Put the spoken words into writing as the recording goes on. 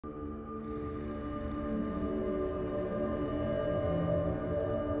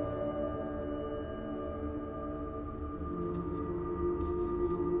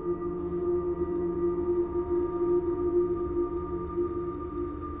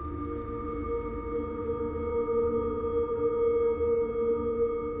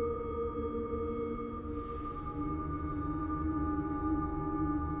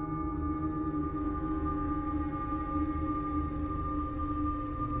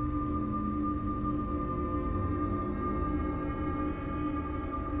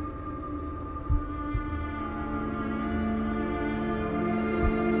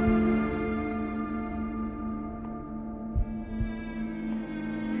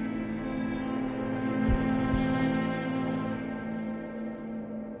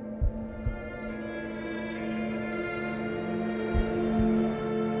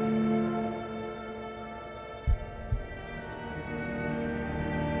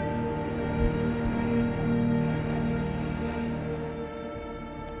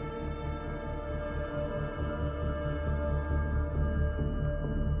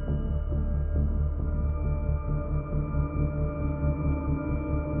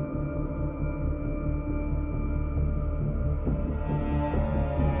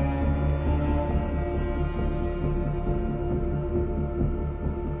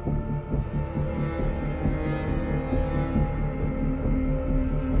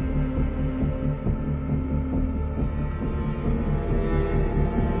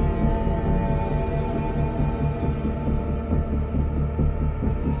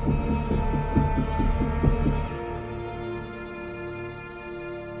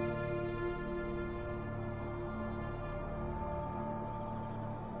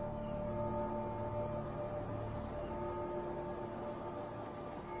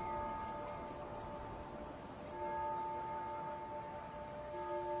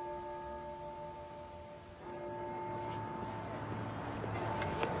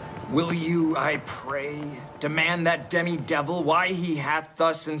Will you, I pray, demand that demi-devil why he hath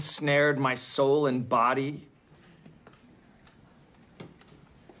thus ensnared my soul and body?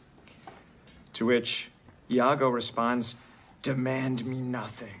 To which Iago responds, demand me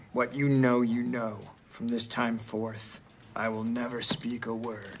nothing. What you know, you know. From this time forth, I will never speak a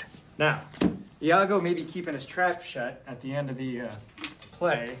word. Now, Iago may be keeping his trap shut at the end of the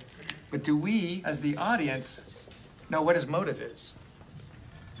play, but do we, as the audience, know what his motive is?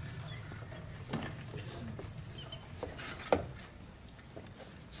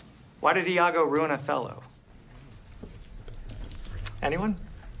 Why did Iago ruin Othello? Anyone?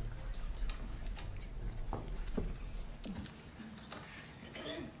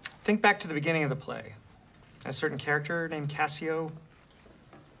 Think back to the beginning of the play. A certain character named Cassio,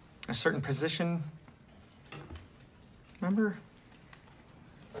 a certain position. Remember?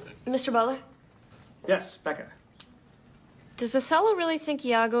 Mr. Butler? Yes, Becca. Does Othello really think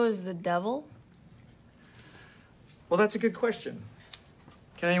Iago is the devil? Well, that's a good question.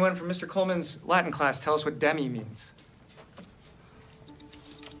 Can anyone from Mr. Coleman's Latin class tell us what demi means?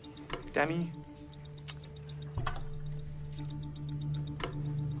 Demi?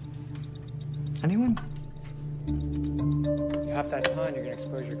 Anyone? Half that ton, you're gonna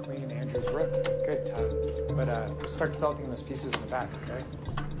expose your queen, Andrew's rook. Good, Todd. But start developing those pieces in the back, okay?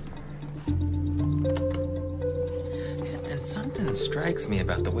 And something strikes me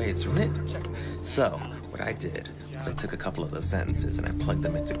about the way it's written. So, what I did is I took a couple of those sentences and I plugged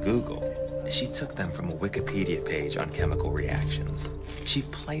them into Google. She took them from a Wikipedia page on chemical reactions. She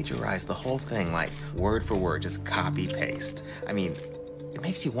plagiarized the whole thing, like, word for word, just copy-paste. I mean, it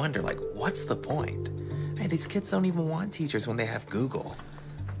makes you wonder, like, what's the point? Hey, these kids don't even want teachers when they have Google.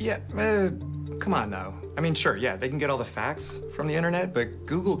 Yeah, come on, though. I mean, sure, yeah, they can get all the facts from the internet, but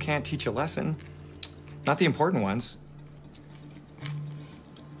Google can't teach a lesson. Not the important ones.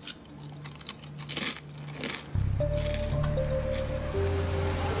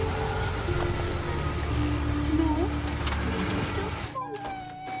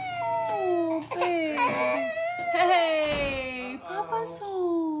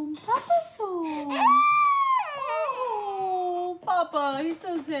 He's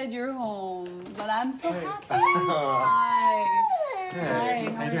so sad you're home, but I'm so happy. Hi. Hey,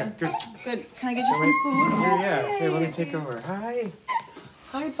 Hi. how you doing? Good. Good. Can I get you some food? Yeah. Here, let me take over. Hi.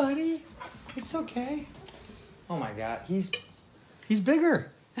 Hi, buddy. It's okay. Oh my God, he's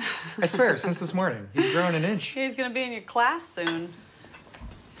bigger. I swear, since this morning, he's grown an inch. He's gonna be in your class soon.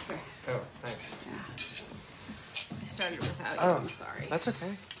 Oh, thanks. Yeah. I started without you. Oh, I'm sorry. That's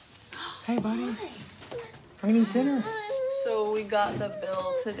okay. Hey, buddy. How many dinner? So we got the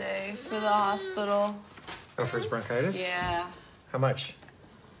bill today for the hospital. Oh, for his bronchitis? Yeah. How much?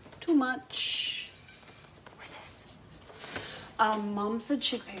 Too much. What's this? Mom said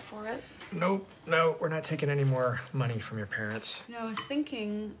she'd pay for it. Nope, no, we're not taking any more money from your parents. You know, I was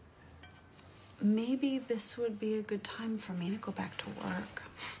thinking maybe this would be a good time for me to go back to work.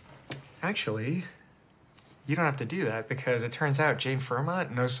 Actually, you don't have to do that because it turns out Jane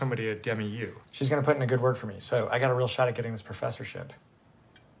Fairmont knows somebody at DemiU. She's gonna put in a good word for me, so I got a real shot at getting this professorship.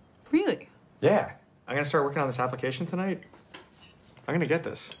 Really? Yeah. I'm gonna start working on this application tonight. I'm gonna get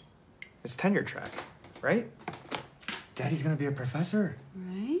this. It's tenure track, right? Daddy's gonna be a professor.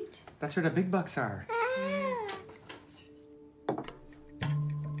 Right? That's where the big bucks are.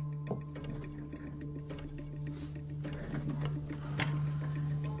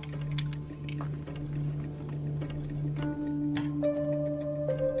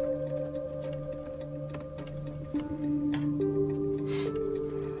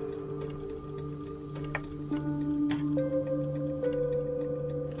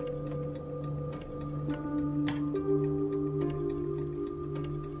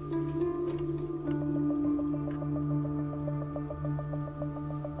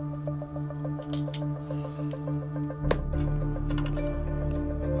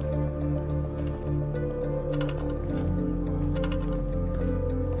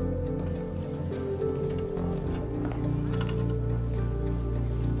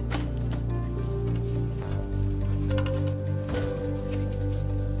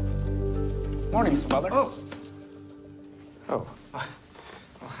 Morning, Mr. Butler. Oh. Well,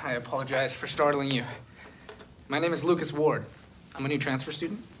 I apologize for startling you. My name is Lucas Ward. I'm a new transfer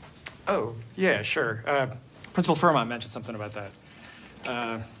student. Oh, yeah, sure. Principal Fairmont mentioned something about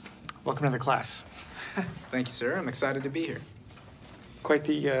that. Welcome to the class. Thank you, sir. I'm excited to be here. Quite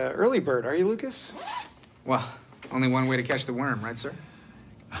the early bird, are you, Lucas? Well, only one way to catch the worm, right, sir?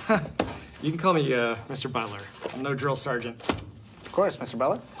 You can call me Mr. Butler. I'm no drill sergeant. Of course, Mr.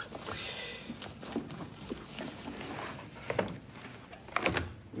 Butler.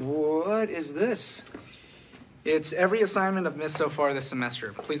 What is this? It's every assignment I've missed so far this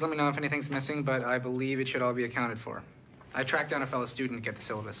semester. Please let me know if anything's missing, but I believe it should all be accounted for. I tracked down a fellow student to get the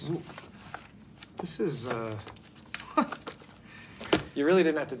syllabus. Ooh. This is, You really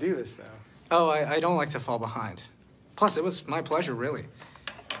didn't have to do this, though. Oh, I don't like to fall behind. Plus, it was my pleasure, really.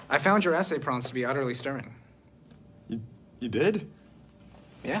 I found your essay prompts to be utterly stirring. You did?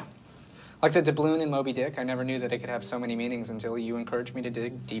 Yeah. Like the doubloon in Moby Dick, I never knew that it could have so many meanings until you encouraged me to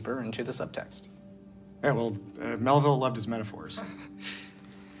dig deeper into the subtext. Yeah, well, Melville loved his metaphors.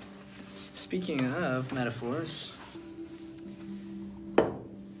 Speaking of metaphors,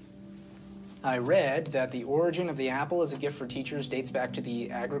 I read that the origin of the apple as a gift for teachers dates back to the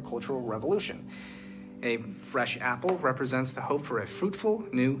agricultural revolution. A fresh apple represents the hope for a fruitful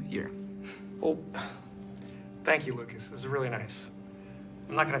new year. Well, thank you, Lucas. This is really nice.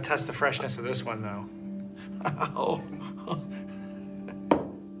 I'm not going to test the freshness of this one, though. Oh.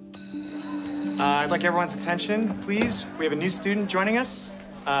 I'd like everyone's attention, please. We have a new student joining us.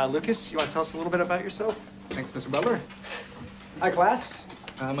 Lucas, you want to tell us a little bit about yourself? Thanks, Mr. Butler. Hi, class.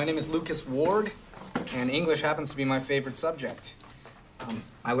 My name is Lucas Ward, and English happens to be my favorite subject.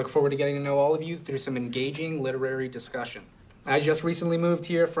 I look forward to getting to know all of you through some engaging literary discussion. I just recently moved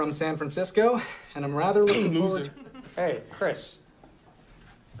here from San Francisco, and I'm rather looking forward to... Hey, Chris.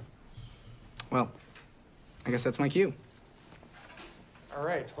 Well, I guess that's my cue. All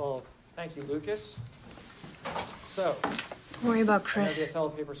right, well, thank you, Lucas. So, Don't worry about Chris. fellow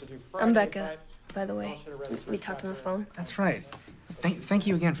papers are due Friday, I'm Becca, but by the way. We talked on the phone. That's right. Thank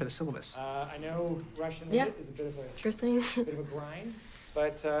you again for the syllabus. I know Russian Yeah. is a bit of a Sure thing. bit of a grind,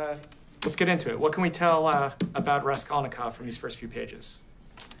 but let's get into it. What can we tell about Raskolnikov from these first few pages?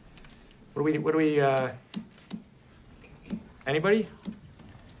 What do we anybody?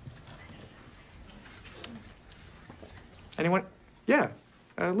 Anyone? Yeah,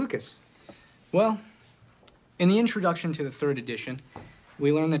 Lucas. Well, in the introduction to the third edition,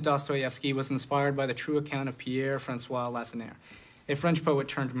 we learn that Dostoevsky was inspired by the true account of Pierre-Francois Lacenaire, a French poet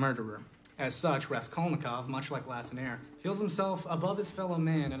turned murderer. As such, Raskolnikov, much like Lacenaire, feels himself above his fellow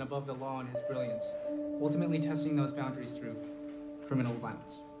man and above the law in his brilliance, ultimately testing those boundaries through criminal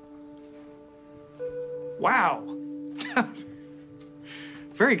violence. Wow.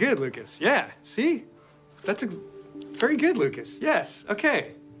 Very good, Lucas. Yeah, see? That's very good, Lucas. Yes,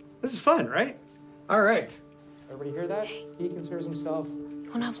 okay. This is fun, right? All right. Everybody hear that? He considers himself...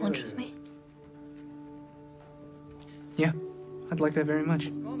 Want to have lunch with me? Yeah, I'd like that very much.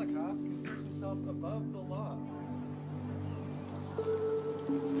 Raskolnikov considers himself above the law.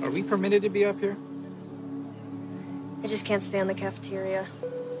 Are we permitted to be up here? I just can't stand the cafeteria.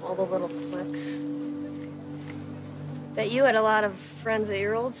 All the little cliques. Bet you had a lot of friends at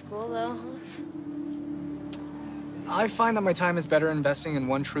your old school, though, huh? I find that my time is better investing in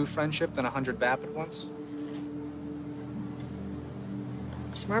one true friendship than 100 vapid ones.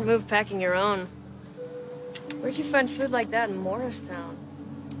 Smart move packing your own. Where'd you find food like that in Morristown?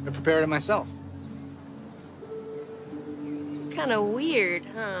 I prepared it myself. Kind of weird,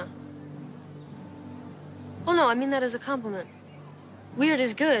 huh? Oh no, I mean that as a compliment. Weird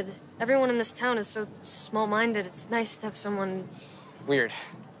is good. Everyone in this town is so small-minded. It's nice to have someone... Weird.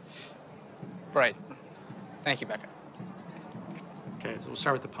 Right. Thank you, Becca. Okay, so we'll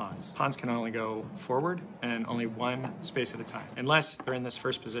start with the pawns. Pawns can only go forward and only one space at a time. Unless they're in this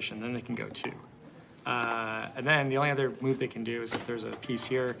first position, then they can go two. And then the only other move they can do is if there's a piece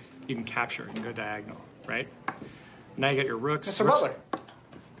here, you can capture it and go diagonal, right? Now you got your rooks. Mr. Butler.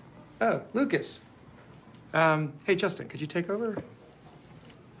 Oh, Lucas. Hey, Justin, could you take over?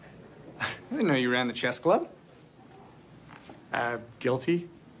 I didn't know you ran the chess club. Guilty.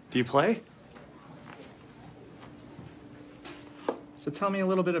 Do you play? So tell me a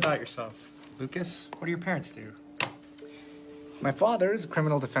little bit about yourself. Lucas, what do your parents do? My father is a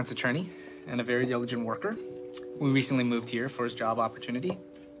criminal defense attorney and a very diligent worker. We recently moved here for his job opportunity.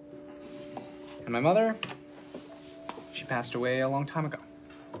 And my mother, she passed away a long time ago.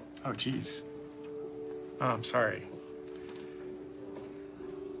 Oh, geez. Oh, I'm sorry.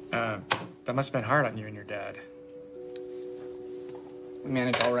 That must have been hard on you and your dad. We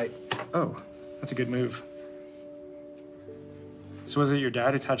managed all right. Oh, that's a good move. So was it your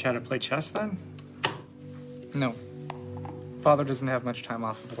dad who taught you how to play chess then? No. Father doesn't have much time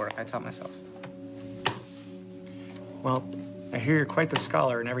off of work. I taught myself. Well, I hear you're quite the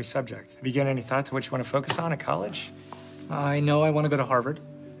scholar in every subject. Have you given any thought to what you want to focus on at college? I know I want to go to Harvard.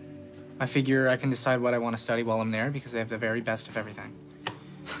 I figure I can decide what I want to study while I'm there because they have the very best of everything.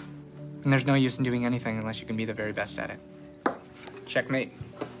 And there's no use in doing anything unless you can be the very best at it. Checkmate.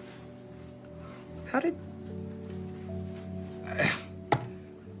 How did...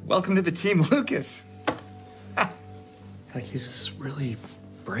 Welcome to the team, Lucas. Like, he's this really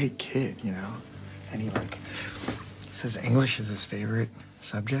bright kid, you know? And he says English is his favorite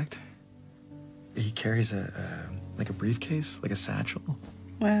subject. He carries a briefcase, like a satchel.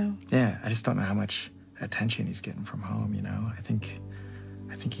 Wow. Yeah, I just don't know how much attention he's getting from home, you know? I think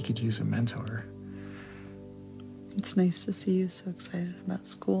he could use a mentor. It's nice to see you so excited about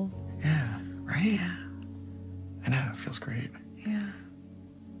school. Yeah, right? Yeah. I know, it feels great. Yeah.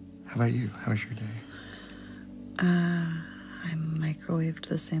 How about you? How was your day? I microwaved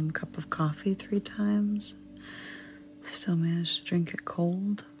the same cup of coffee 3 times. Still managed to drink it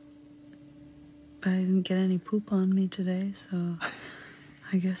cold. But I didn't get any poop on me today, so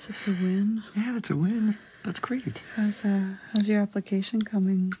I guess it's a win. Yeah, it's a win. That's great. How's your application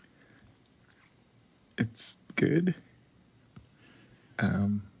coming? It's good.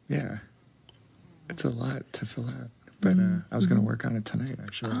 Yeah. It's a lot to fill out. But I was going to work on it tonight,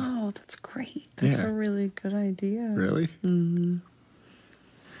 actually. Oh, that's great. That's a really good idea. Really? Mm-hmm.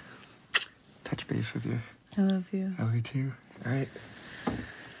 Touch base with you. I love you. I love you too. All right.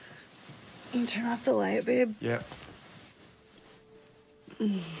 You turn off the light, babe? Yep.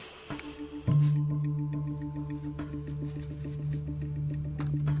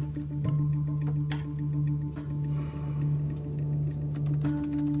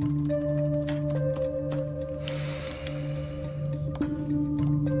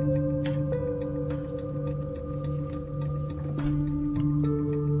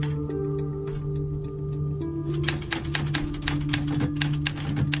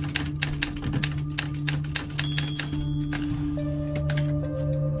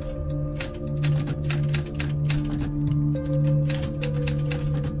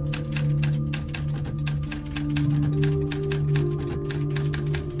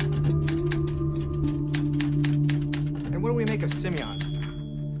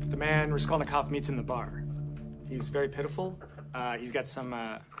 Raskolnikov meets in the bar. He's very pitiful. He's got some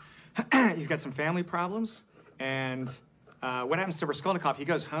family problems. And what happens to Raskolnikov? He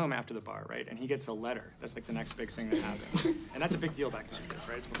goes home after the bar, right? And he gets a letter. That's like the next big thing that happens. And that's a big deal back in those days,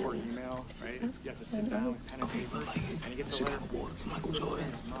 right? It's before email, right? You have to sit down with pen and paper, and he gets a letter. Michael Jordan.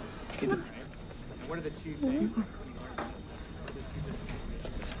 Right? And what are the two things?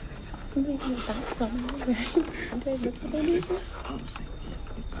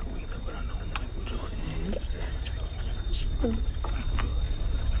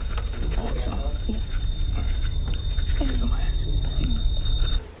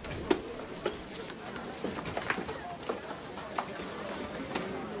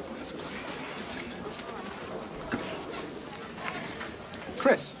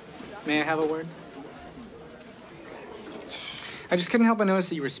 Chris, may I have a word? I just couldn't help but notice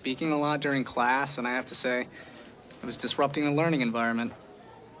that you were speaking a lot during class, and I have to say, it was disrupting the learning environment.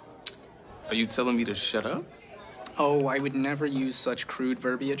 Are you telling me to shut up? Oh, I would never use such crude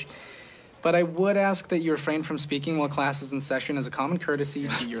verbiage. But I would ask that you refrain from speaking while class is in session as a common courtesy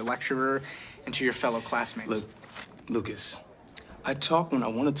to your lecturer and to your fellow classmates. Look, Lucas, I talk when I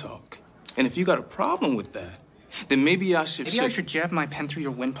want to talk. And if you got a problem with that, then maybe I should... Maybe I should jab my pen through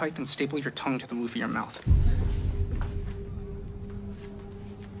your windpipe and staple your tongue to the roof of your mouth.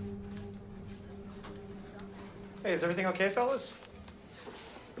 Hey, is everything okay, fellas?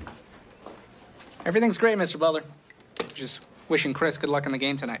 Everything's great, Mr. Butler. Just wishing Chris good luck in the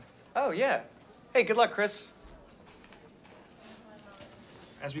game tonight. Oh, yeah. Hey, good luck, Chris.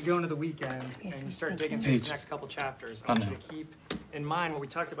 As we go into the weekend and you start digging through these next couple chapters, I want you to keep in mind what we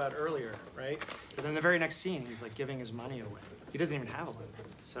talked about earlier, right? But then the very next scene, he's like giving his money away. He doesn't even have a living.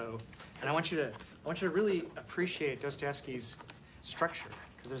 So, and I want you to really appreciate Dostoevsky's structure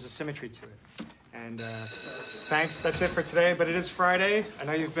because there's a symmetry to it. And thanks. That's it for today. But it is Friday. I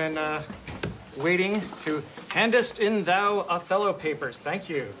know you've been waiting to hand us in thou Othello papers. Thank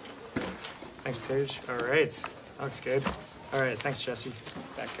you. Thanks, Paige. All right. That looks good. All right. Thanks, Jesse.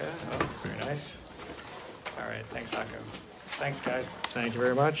 Becca. Oh, very nice. All right. Thanks, Akko. Thanks, guys. Thank you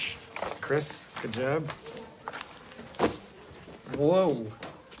very much. Chris, good job. Whoa.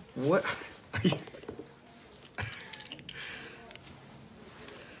 What? Are you...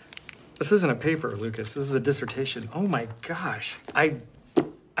 This isn't a paper, Lucas. This is a dissertation. Oh, my gosh. I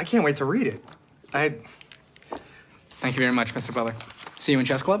can't wait to read it. Thank you very much, Mr. Butler. See you in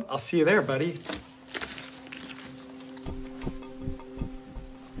chess club? I'll see you there, buddy.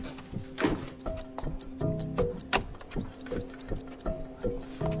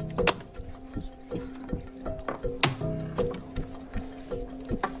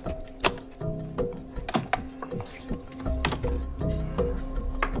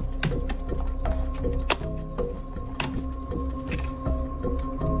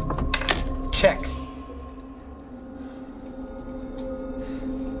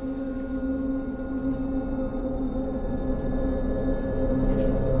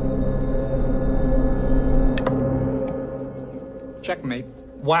 Checkmate.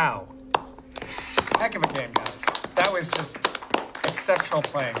 Wow. Heck of a game, guys. That was just exceptional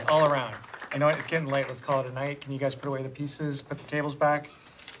playing all around. You know what? It's getting late. Let's call it a night. Can you guys put away the pieces, put the tables back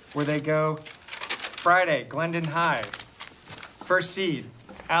where they go? Friday, Glendon High. First seed,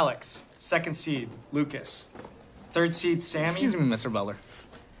 Alex. Second seed, Lucas. Third seed, Sammy. Excuse me, Mr. Butler.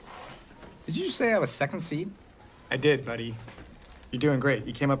 Did you say I was second seed? I did, buddy. You're doing great.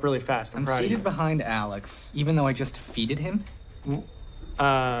 You came up really fast. I'm proud of you. Seated behind Alex, even though I just defeated him?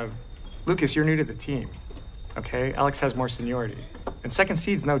 Lucas, you're new to the team, okay? Alex has more seniority. And second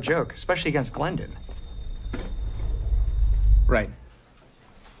seed's no joke, especially against Glendon. Right.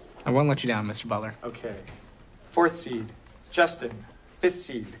 I won't let you down, Mr. Butler. Okay. Fourth seed, Justin. Fifth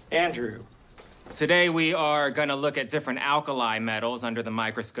seed, Andrew. Today we are going to look at different alkali metals under the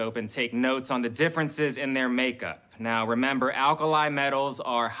microscope and take notes on the differences in their makeup. Now remember, alkali metals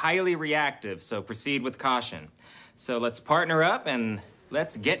are highly reactive, so proceed with caution. So let's partner up and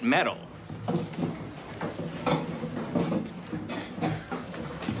let's get metal.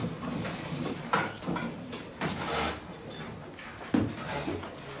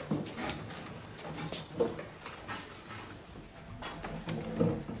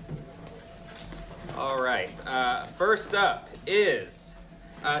 First up is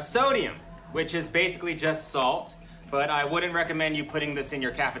sodium, which is basically just salt, but I wouldn't recommend you putting this in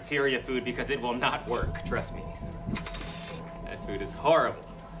your cafeteria food because it will not work, trust me. That food is horrible.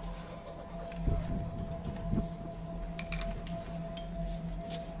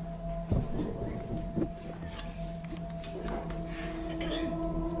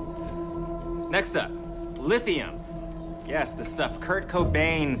 Next up, lithium. Yes, the stuff Kurt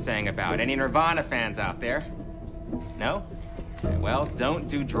Cobain sang about. Any Nirvana fans out there? No? Okay, well, don't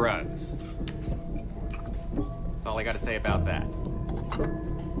do drugs. That's all I got to say about that.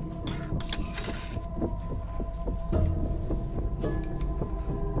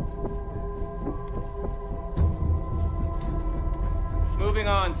 Moving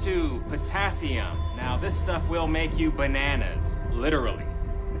on to potassium. Now, this stuff will make you bananas, literally.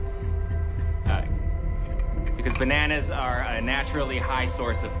 Because bananas are a naturally high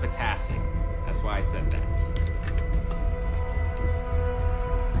source of potassium. That's why I said that.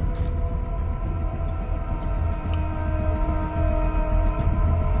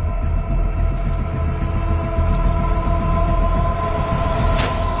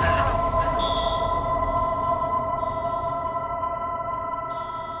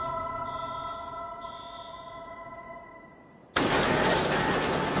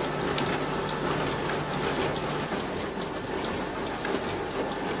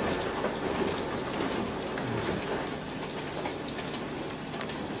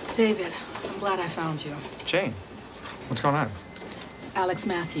 David, I'm glad I found you. Jane, what's going on? Alex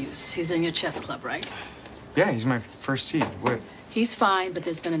Matthews, he's in your chess club, right? Yeah, he's my first seed. What? He's fine, but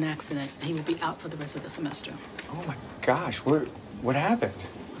there's been an accident. He will be out for the rest of the semester. Oh my gosh, what happened?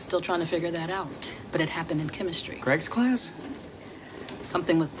 Still trying to figure that out, but it happened in chemistry. Greg's class?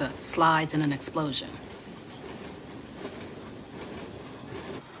 Something with the slides and an explosion.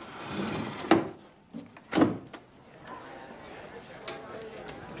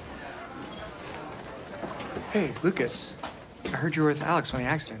 Hey, Lucas. I heard you were with Alex when the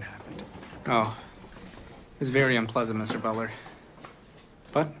accident happened. Oh, it was very unpleasant, Mr. Butler.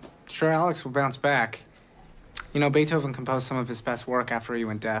 But sure, Alex will bounce back. You know, Beethoven composed some of his best work after he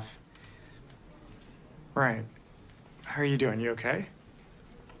went deaf. Right. How are you doing? You okay?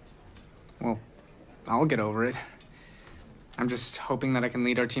 Well, I'll get over it. I'm just hoping that I can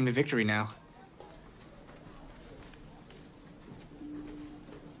lead our team to victory now.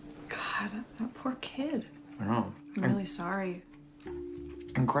 God, that poor kid. I know. I'm really sorry.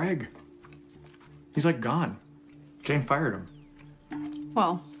 And Greg. He's like gone. Jane fired him.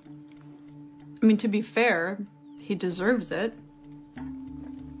 Well, I mean, to be fair, he deserves it.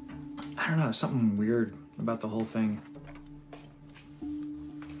 I don't know, something weird about the whole thing.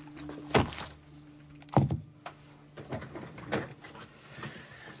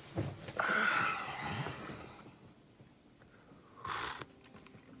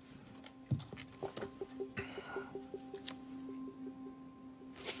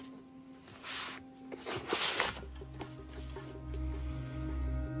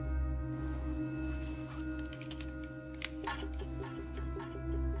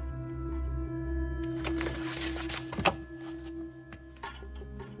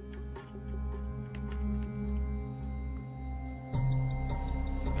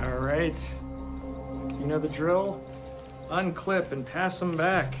 You know the drill? Unclip and pass them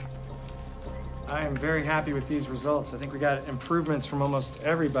back. I am very happy with these results. I think we got improvements from almost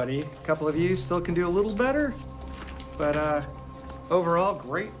everybody. A couple of you still can do a little better, but overall,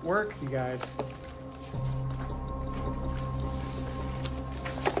 great work, you guys.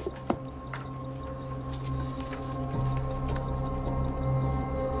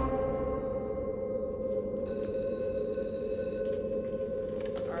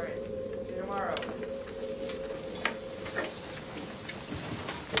 All right, see you tomorrow.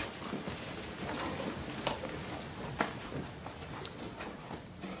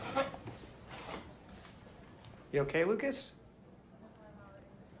 You okay, Lucas?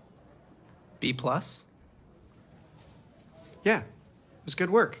 B plus? Yeah, it was good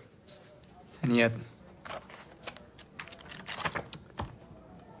work. And yet,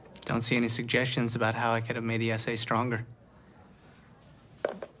 don't see any suggestions about how I could have made the essay stronger.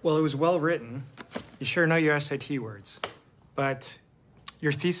 Well, it was well written. You sure know your SAT words. But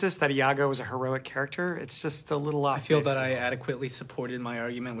your thesis that Iago was a heroic character, it's just a little off. I feel that I adequately supported my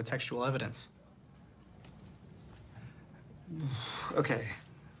argument with textual evidence. Okay.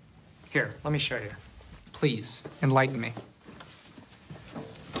 Here, let me show you. Please, enlighten me.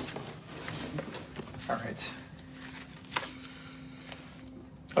 All right.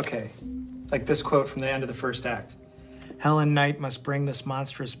 Okay. Like this quote from the end of the first act. Hell and night must bring this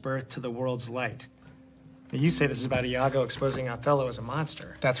monstrous birth to the world's light. Now, you say this is about Iago exposing Othello as a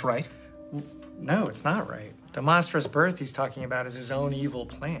monster. That's right. No, it's not right. The monstrous birth he's talking about is his own evil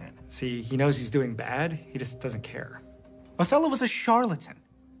plan. See, he knows he's doing bad, he just doesn't care. Othello was a charlatan.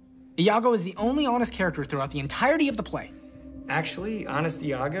 Iago is the only honest character throughout the entirety of the play. Actually, honest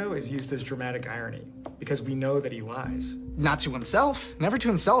Iago is used as dramatic irony, because we know that he lies. Not to himself. Never to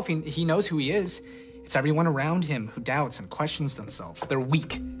himself. He knows who he is. It's everyone around him who doubts and questions themselves. They're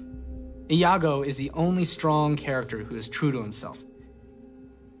weak. Iago is the only strong character who is true to himself.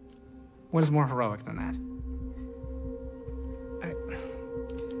 What is more heroic than that?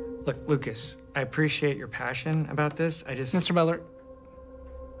 Look, Lucas, I appreciate your passion about this. I just... Mr. Beller,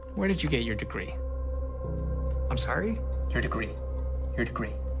 where did you get your degree? I'm sorry? Your degree. Your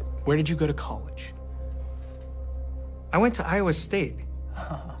degree. Where did you go to college? I went to Iowa State.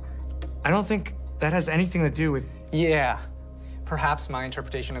 I don't think that has anything to do with... Yeah. Perhaps my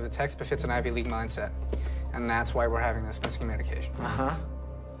interpretation of the text befits an Ivy League mindset. And that's why we're having this miscommunication. Uh-huh.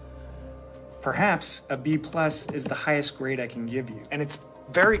 Perhaps a B plus is the highest grade I can give you. And it's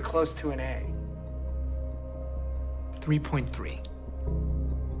very close to an A. 3.3.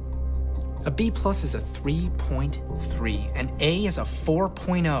 A B plus is a 3.3. An A is a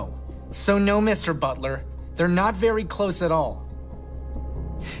 4.0. So no, Mr. Butler, they're not very close at all.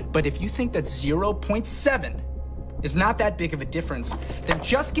 But if you think that 0.7 is not that big of a difference, then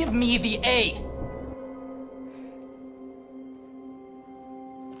just give me the A.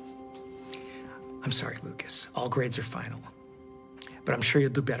 I'm sorry, Lucas. All grades are final. But I'm sure you'll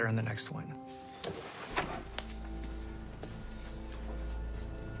do better on the next one.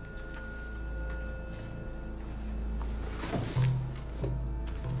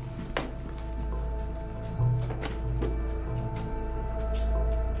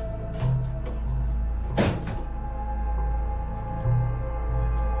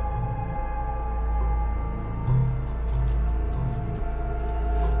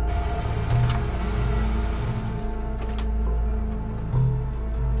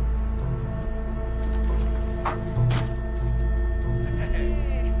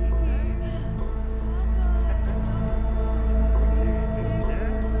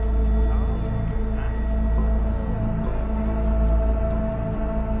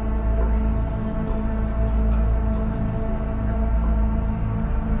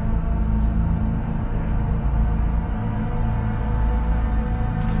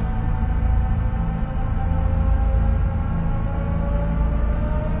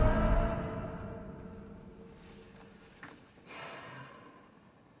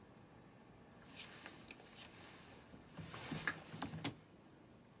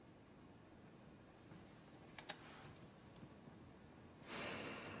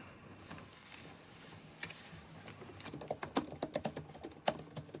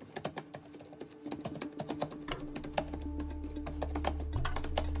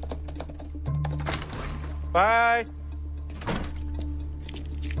 Bye.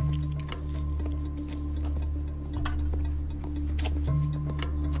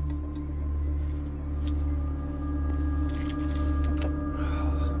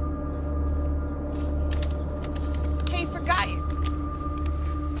 Hey, forgot you.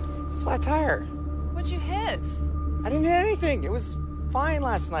 Flat tire. What'd you hit? I didn't hit anything. It was fine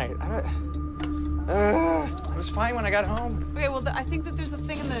last night. It was fine when I got home. Okay, well, I think that there's a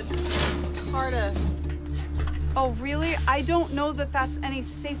thing in the car to... Oh, really? I don't know that that's any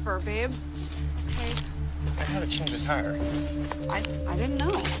safer, babe. Okay. I had to change the tire. I didn't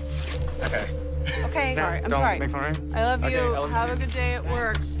know. Okay. Okay. Sorry, I'm don't sorry. make fun of me. I love Okay, you. I love you Have too. a good day at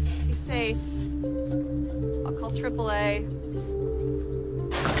work. Be safe. I'll call AAA.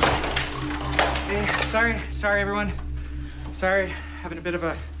 Hey, sorry, everyone. Sorry, having a bit of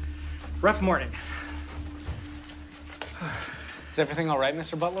a rough morning. Is everything all right,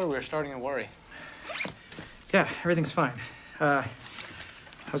 Mr. Butler? We're starting to worry. Yeah, everything's fine. I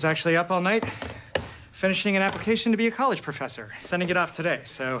was actually up all night finishing an application to be a college professor, sending it off today,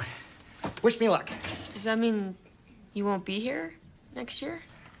 so wish me luck. Does that mean you won't be here next year?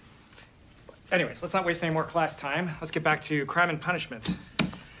 Anyways, let's not waste any more class time. Let's get back to Crime and Punishment.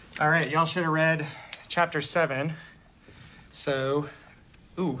 All right, y'all should have read chapter 7. So,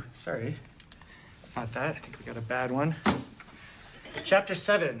 ooh, sorry about that. I think we got a bad one. Chapter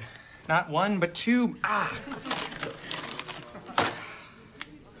 7, not 1, but 2.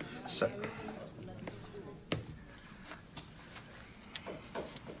 So,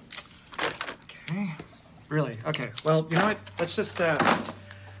 okay, really? Okay, well, you know what? Let's just,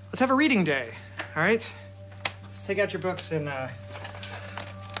 let's have a reading day, all right? Let's take out your books and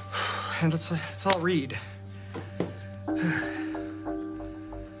let's all read.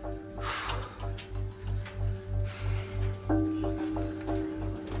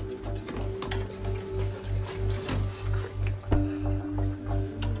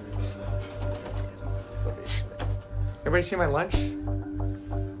 Everybody see my lunch?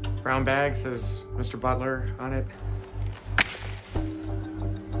 Brown bag says Mr. Butler on it.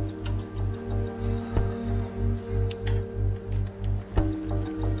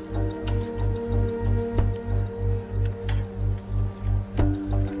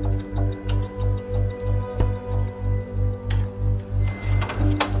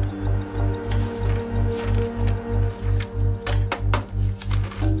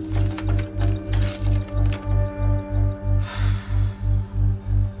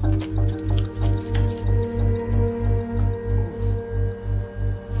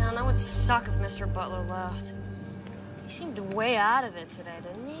 Suck if Mr. Butler left. He seemed way out of it today,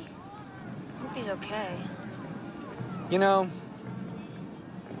 didn't he? I hope he's okay. You know,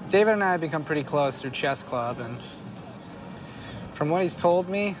 David and I have become pretty close through chess club, and from what he's told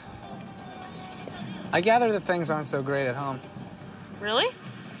me, I gather that things aren't so great at home. Really?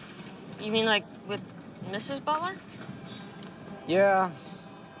 You mean like with Mrs. Butler? Yeah.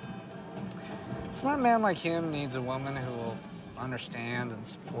 A smart man like him needs a woman who will understand and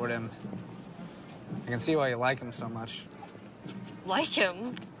support him. I can see why you like him so much. Like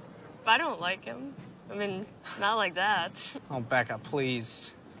him? I don't like him. I mean, not like that. Oh, Becca,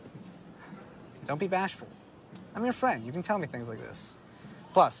 please. Don't be bashful. I'm your friend. You can tell me things like this.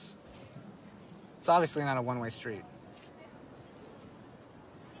 Plus, it's obviously not a one-way street.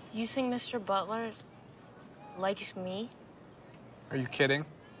 You think Mr. Butler likes me? Are you kidding?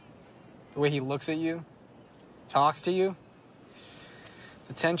 The way he looks at you, talks to you,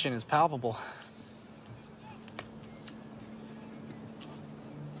 the tension is palpable.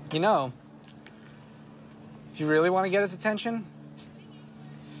 You know, if you really want to get his attention,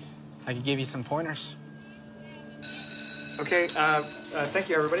 I could give you some pointers. Okay, thank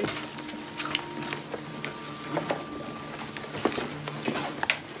you, everybody.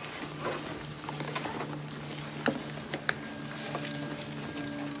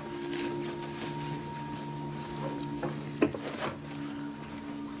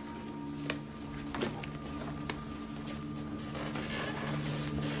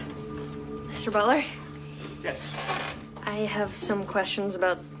 Mr. Butler? Yes. I have some questions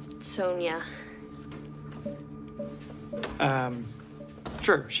about Sonia.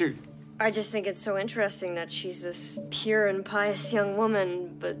 Sure, shoot. I just think it's so interesting that she's this pure and pious young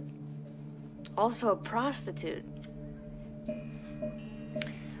woman, but also a prostitute.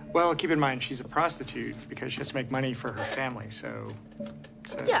 Well, keep in mind, she's a prostitute because she has to make money for her family, so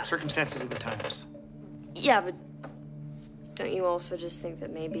Yeah. circumstances of the times. Yeah, but don't you also just think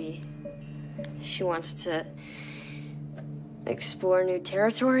that maybe she wants to explore new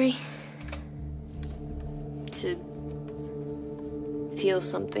territory? To feel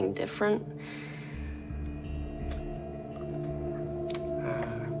something different?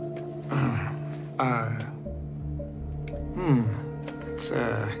 It's,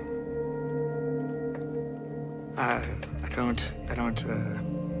 I don't,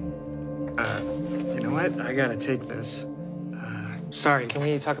 you know what? I gotta take this. Sorry, can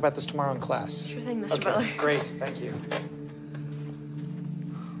we talk about this tomorrow in class? Sure thing, Mr. Butler. Great, thank you.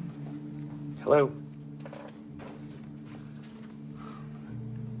 Hello?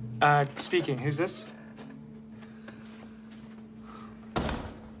 Speaking, who's this?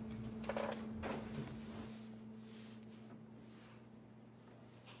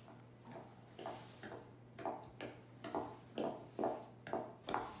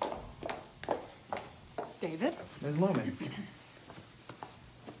 David? Ms. Lohman.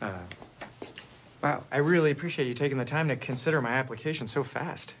 Wow, I really appreciate you taking the time to consider my application so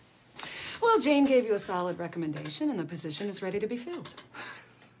fast. Well, Jane gave you a solid recommendation, and the position is ready to be filled.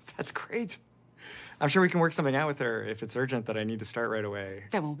 That's great. I'm sure we can work something out with her if it's urgent that I need to start right away.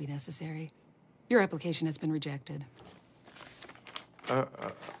 That won't be necessary. Your application has been rejected.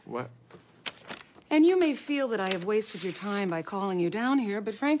 What? And you may feel that I have wasted your time by calling you down here,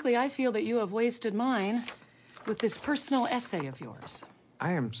 but frankly, I feel that you have wasted mine with this personal essay of yours.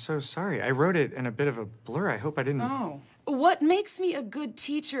 I am so sorry. I wrote it in a bit of a blur. I hope I didn't... Oh. What makes me a good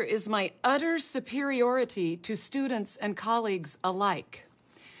teacher is my utter superiority to students and colleagues alike.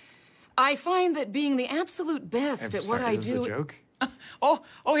 I find that being the absolute best at what I is this do... a joke? Oh,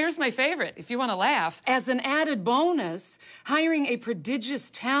 here's my favorite, if you want to laugh. As an added bonus, hiring a prodigious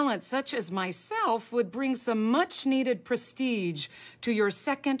talent such as myself would bring some much-needed prestige to your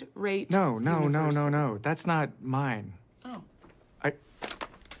second-rate university. No. That's not mine. Oh.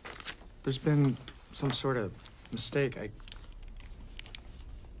 There's been some sort of mistake.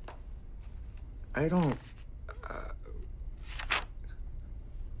 I don't...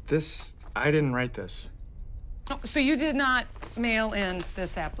 I didn't write this. Oh, so you did not mail in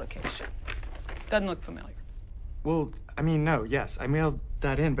this application? Doesn't look familiar. Well, I mean, no, yes. I mailed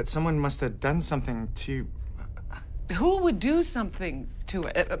that in, but someone must have done something to... Who would do something to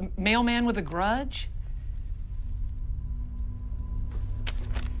it? A mailman with a grudge?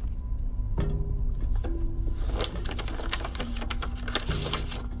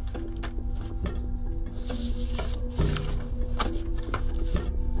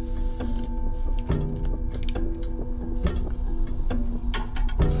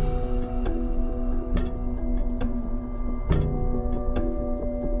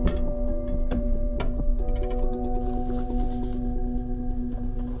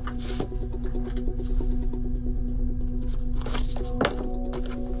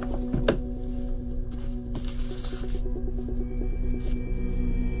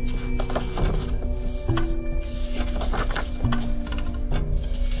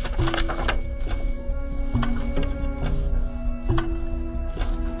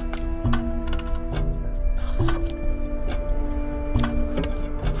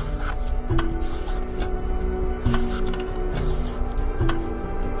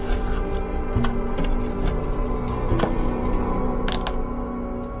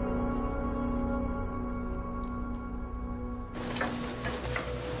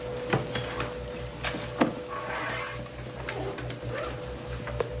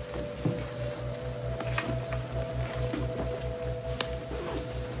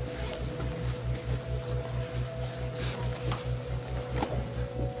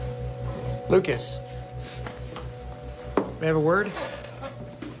 Lucas. May I have a word?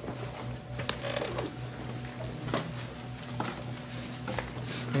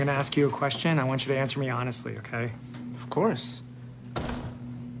 I'm gonna ask you a question. I want you to answer me honestly, okay? Of course.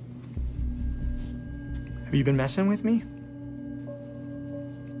 Have you been messing with me?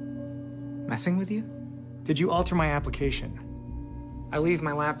 Messing with you? Did you alter my application? I leave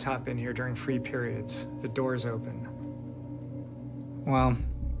my laptop in here during free periods. The door's open. Well,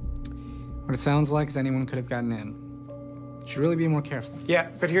 what it sounds like is anyone could have gotten in. Should really be more careful. Yeah,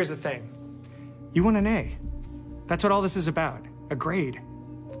 but here's the thing. You want an A. That's what all this is about. A grade.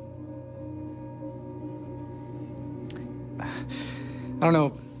 I don't know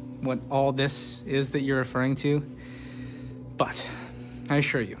what all this is that you're referring to, but I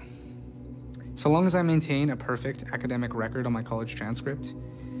assure you, so long as I maintain a perfect academic record on my college transcript,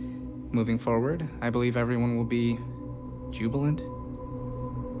 moving forward, I believe everyone will be jubilant.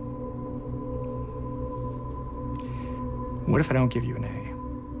 What if I don't give you an A?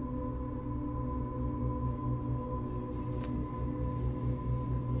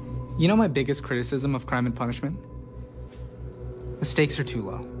 You know my biggest criticism of Crime and Punishment? The stakes are too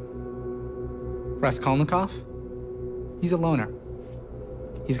low. Raskolnikov? He's a loner.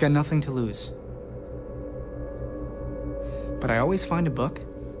 He's got nothing to lose. But I always find a book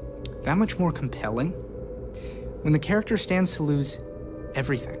that much more compelling when the character stands to lose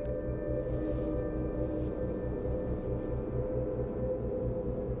everything.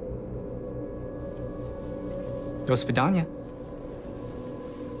 До свидания.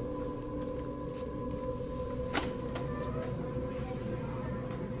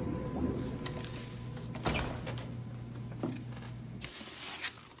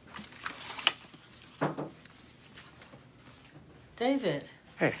 David.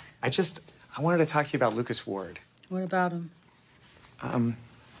 Hey, I wanted to talk to you about Lucas Ward. What about him?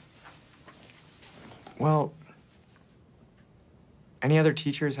 Well, any other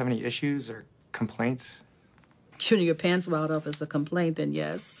teachers have any issues or complaints? Getting your pants wowed off is a complaint, then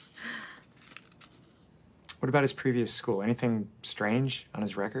yes. What about his previous school? Anything strange on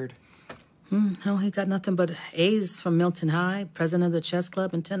his record? No, he got nothing but A's from Milton High, president of the chess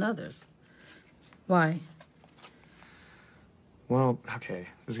club, and 10 others. Why? Well, okay,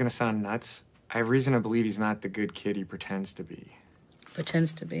 this is gonna sound nuts. I have reason to believe he's not the good kid he pretends to be.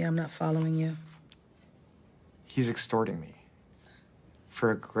 Pretends to be. I'm not following you. He's extorting me.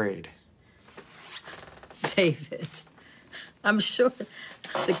 For a grade. David, I'm sure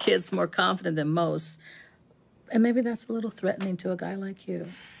the kid's more confident than most. And maybe that's a little threatening to a guy like you.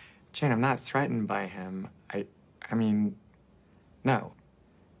 Jane, I'm not threatened by him. I mean, no.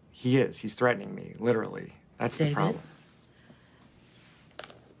 He is. He's threatening me, literally. That's David, the problem.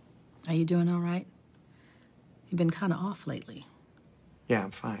 Are you doing all right? You've been kind of off lately. Yeah,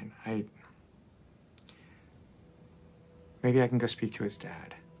 I'm fine. Maybe I can go speak to his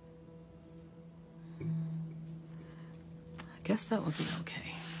dad. I guess that would be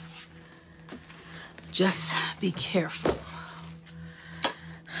okay. Just be careful.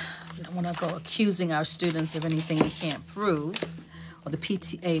 We don't want to go accusing our students of anything we can't prove, or the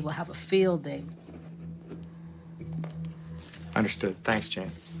PTA will have a field day. Understood. Thanks, Jane.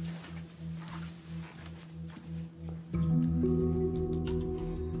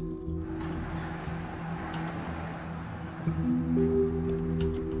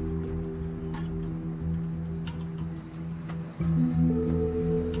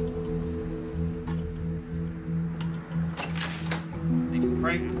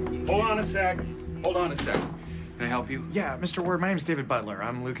 Frank, hold on a sec. Hold on a sec. Can I help you? Yeah, Mr. Ward, my name's David Butler.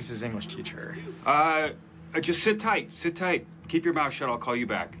 I'm Lucas's English teacher. Just sit tight. Sit tight. Keep your mouth shut. I'll call you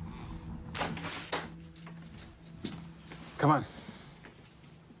back. Come on.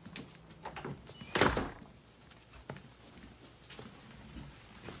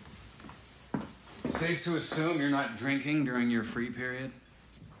 Safe to assume you're not drinking during your free period?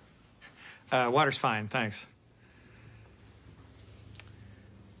 Water's fine, thanks.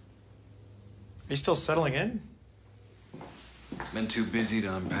 Are you still settling in? Been too busy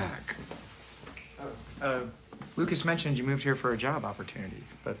to unpack. Lucas mentioned you moved here for a job opportunity,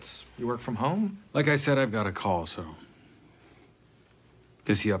 but you work from home? Like I said, I've got a call, so...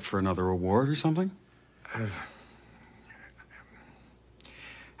 Is he up for another award or something?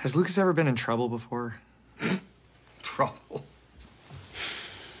 Has Lucas ever been in trouble before? Trouble?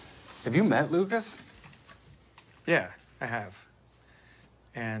 Have you met Lucas? Yeah, I have.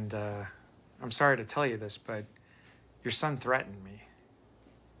 And, I'm sorry to tell you this, but your son threatened me.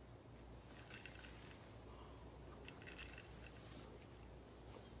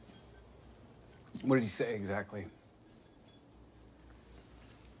 What did he say exactly?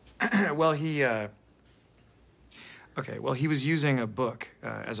 Well, he was using a book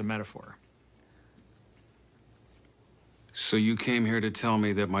as a metaphor. So you came here to tell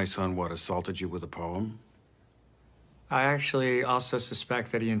me that my son, assaulted you with a poem? I actually also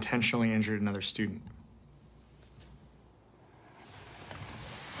suspect that he intentionally injured another student.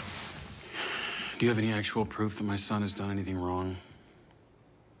 Do you have any actual proof that my son has done anything wrong?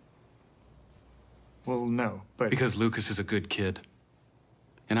 Well, no, but... Because Lucas is a good kid.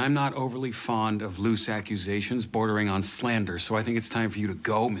 And I'm not overly fond of loose accusations bordering on slander, so I think it's time for you to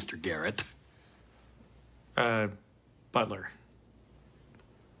go, Mr. Garrett. Butler.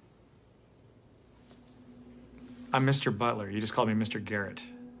 I'm Mr. Butler. You just called me Mr. Garrett.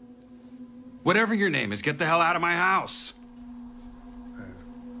 Whatever your name is, get the hell out of my house.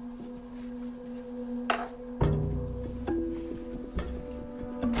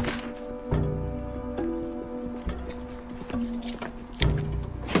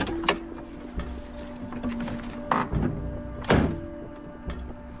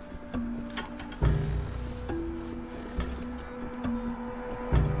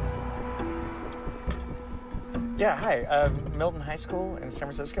 Yeah, hi. Milton High School in San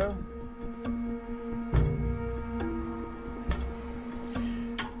Francisco.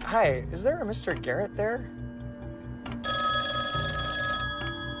 Hi, is there a Mr. Garrett there?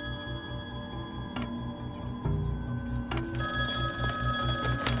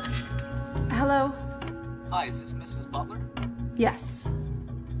 Hello? Hi, is this Mrs. Butler? Yes.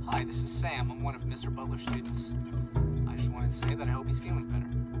 Hi, this is Sam. I'm one of Mr. Butler's students. I just wanted to say that I hope he's feeling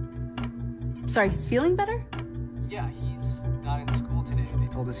better. Sorry, he's feeling better? Yeah, he's not in school today. They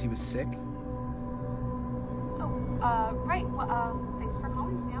told us he was sick. Oh, right. Well, thanks for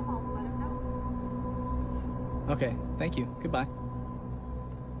calling, Sam. I'll let him know. Okay, thank you. Goodbye.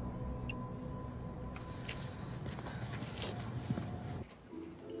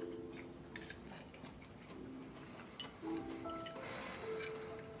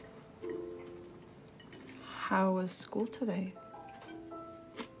 How was school today?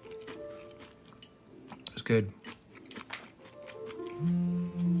 It was good.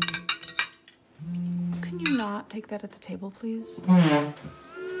 Can you not take that at the table, please?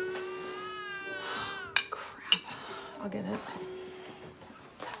 Crap. I'll get it.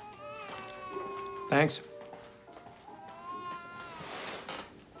 Thanks.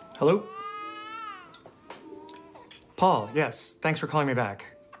 Hello? Paul, yes. Thanks for calling me back.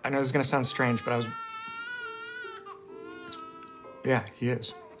 I know this is gonna sound strange, but I was... Yeah, he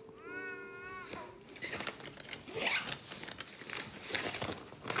is.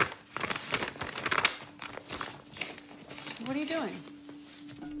 What are you doing?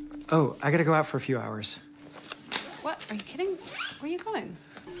 Oh, I gotta go out for a few hours. What? Are you kidding? Where are you going?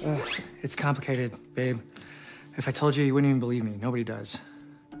 It's complicated, babe. If I told you, you wouldn't even believe me. Nobody does.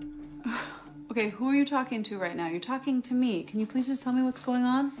 Okay, who are you talking to right now? You're talking to me. Can you please just tell me what's going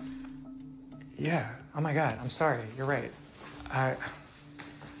on? Yeah. Oh my God. I'm sorry. You're right. I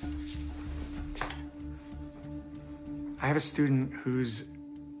have a student who's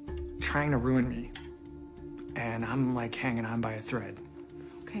trying to ruin me, and I'm like hanging on by a thread.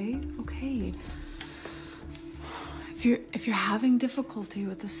 Okay. If you're having difficulty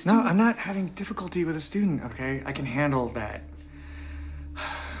with the student... No, I'm not having difficulty with a student, okay? I can handle that.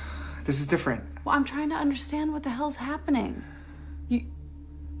 This is different. Well, I'm trying to understand what the hell's happening.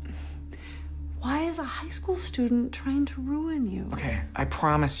 Why is a high school student trying to ruin you? Okay, I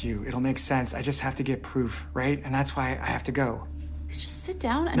promise you, it'll make sense. I just have to get proof, right? And that's why I have to go. Just sit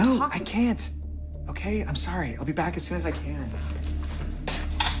down and No, talk. I can't. Okay, I'm sorry. I'll be back as soon as I can.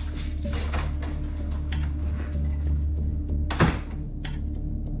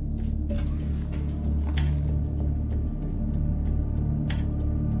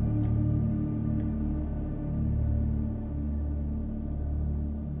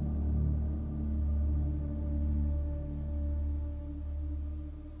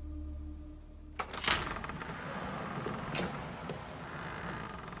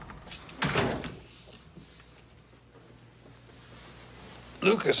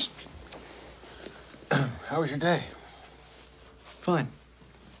 Lucas, how was your day? Fine.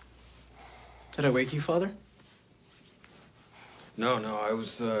 Did I wake you, Father? No, I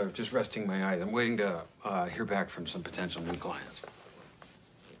was just resting my eyes. I'm waiting to hear back from some potential new clients.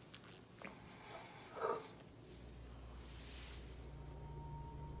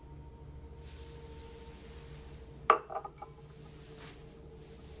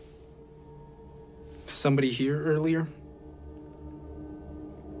 Somebody here earlier?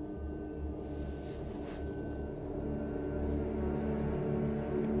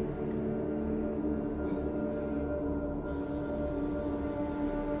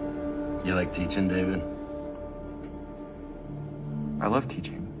 You like teaching, David? I love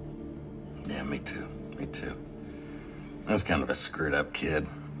teaching. Yeah, me too. I was kind of a screwed up kid.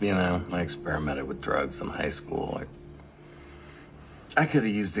 You know, I experimented with drugs in high school. I could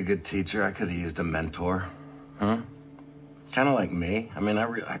have used a good teacher. I could have used a mentor. Huh? Kind of like me. I mean, I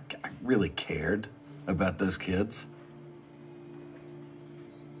really cared about those kids.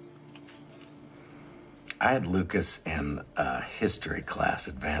 I had Lucas in a history class,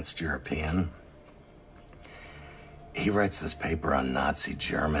 Advanced European. He writes this paper on Nazi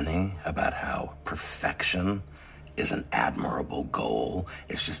Germany about how perfection is an admirable goal.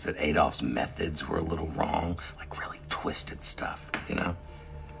 It's just that Adolf's methods were a little wrong, like really twisted stuff, you know?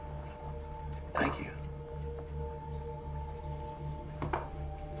 Thank you.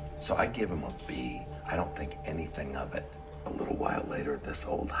 So I give him a B. I don't think anything of it. A little while later, this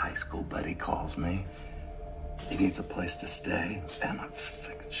old high school buddy calls me. He needs a place to stay, and I'm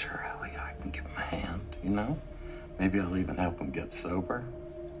thinking, sure, hell yeah, I can give him a hand, you know? Maybe I'll even help him get sober.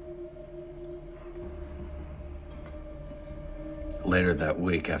 Later that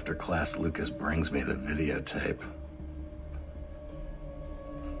week, after class, Lucas brings me the videotape.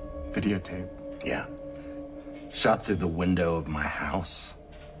 Videotape? Yeah. Shot through the window of my house,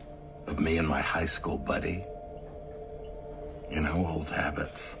 of me and my high school buddy. You know, old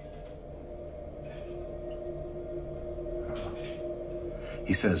habits.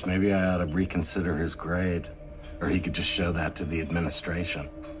 He says maybe I ought to reconsider his grade, or he could just show that to the administration.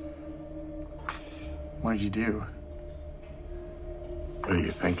 What did you do? What do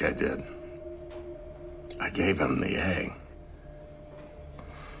you think I did? I gave him the A.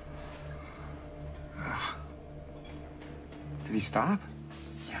 Did he stop?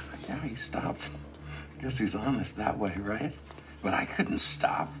 Yeah, he stopped. I guess he's honest that way, right? But I couldn't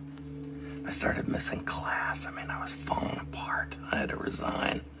stop. I started missing class. I mean, I was falling apart. I had to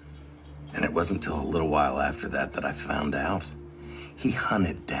resign. And it wasn't until a little while after that that I found out. He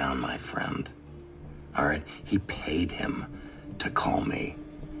hunted down my friend. all right? He paid him to call me,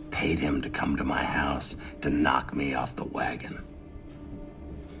 paid him to come to my house to knock me off the wagon.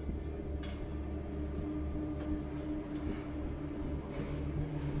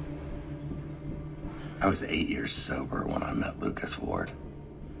 I was 8 years sober when I met Lucas Ward.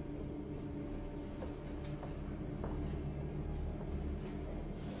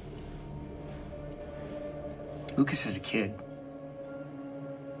 Lucas is a kid.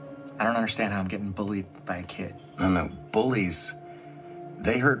 I don't understand how I'm getting bullied by a kid. No, bullies,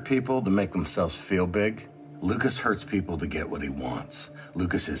 they hurt people to make themselves feel big. Lucas hurts people to get what he wants.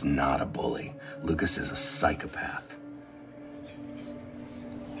 Lucas is not a bully. Lucas is a psychopath.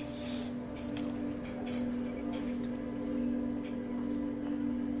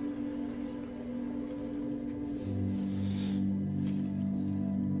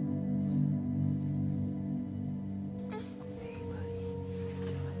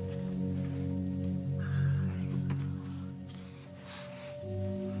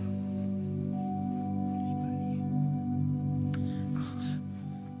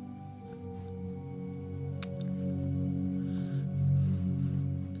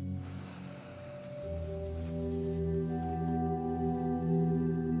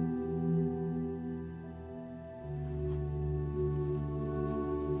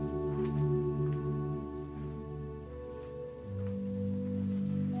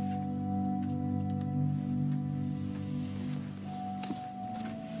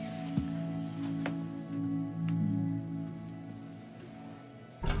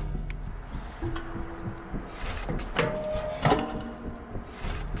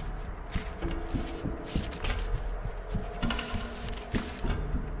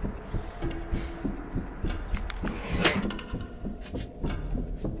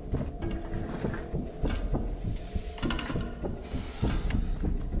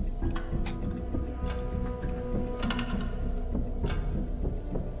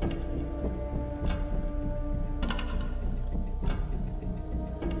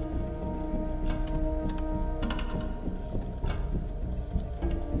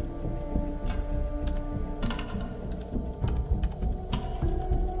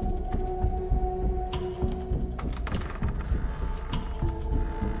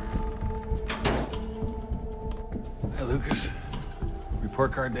 Lucas,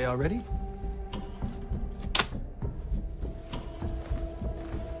 report card day already?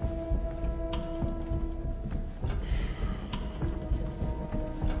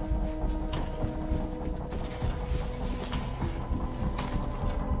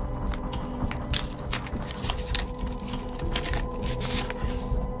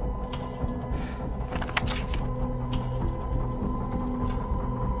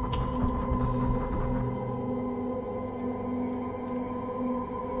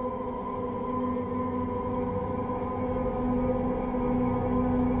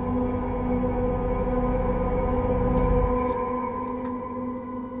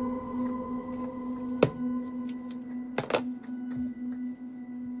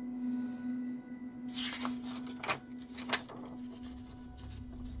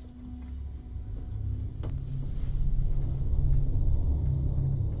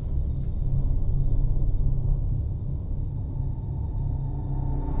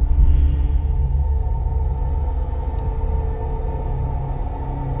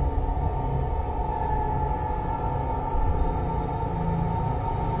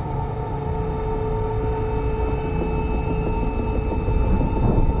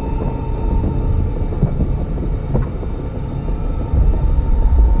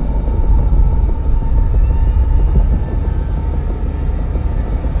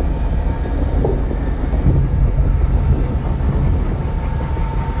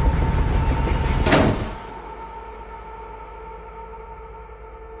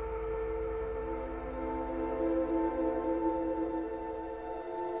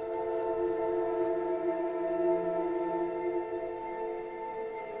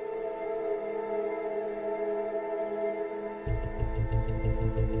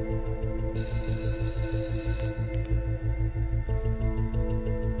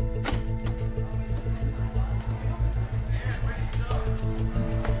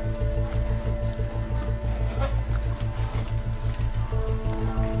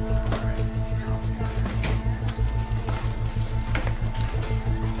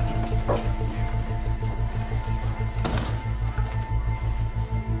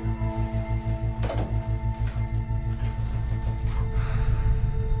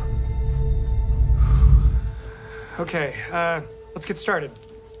 Okay, let's get started.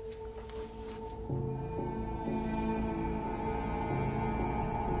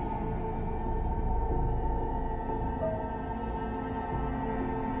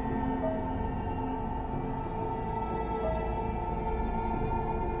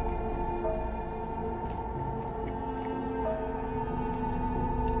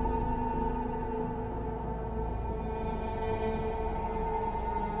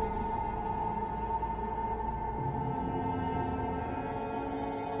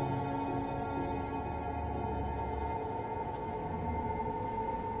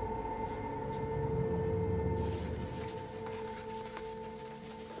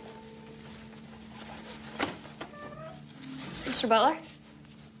 Mr. Butler?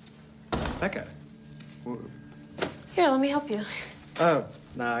 Becca. Here, let me help you. Oh,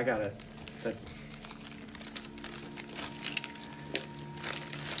 no, I got it.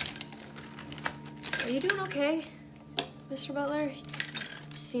 Are you doing okay, Mr. Butler? You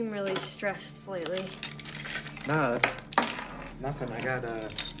seem really stressed lately. No, that's nothing. I got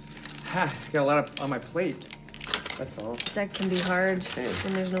a lot on my plate. That's all. That can be hard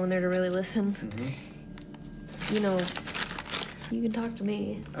when there's no one there to really listen. You know, you can talk to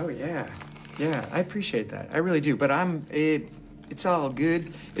me. Oh, yeah. Yeah, I appreciate that. I really do. But it's all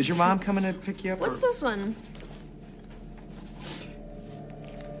good. Is your mom coming to pick you up? What's this one?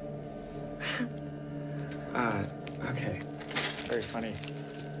 Okay. Very funny.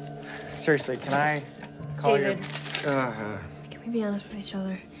 Seriously, can I call David. your... Can we be honest with each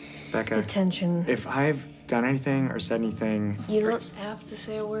other? Becca. The tension. If I've done anything or said anything... You don't have to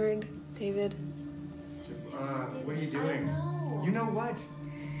say a word, David. What are you doing? You know what?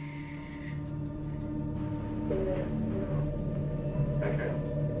 Becca.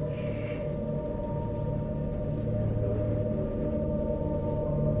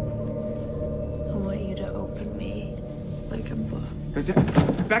 I want you to open me like a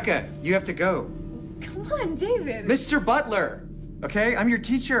book. Becca, you have to go. Come on, David. Mr. Butler, okay? I'm your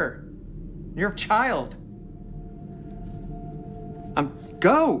teacher. You're a child.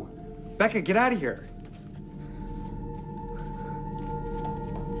 Go! Becca, get out of here.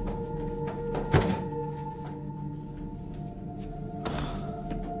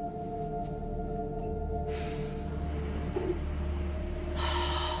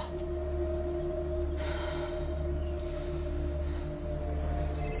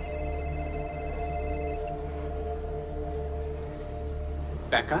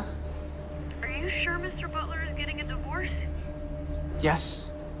 Becca? Are you sure Mr. Butler is getting a divorce? Yes.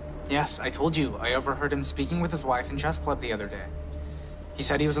 Yes, I told you. I overheard him speaking with his wife in chess club the other day. He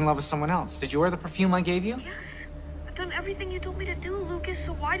said he was in love with someone else. Did you wear the perfume I gave you? Yes. I've done everything you told me to do, Lucas,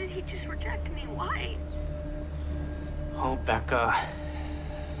 so why did he just reject me? Why? Oh, Becca.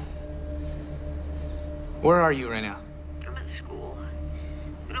 Where are you right now? I'm at school.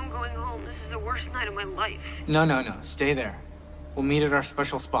 But I'm going home. This is the worst night of my life. No. Stay there. We'll meet at our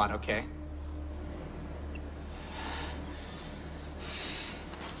special spot, okay?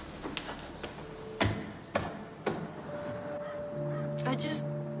 I just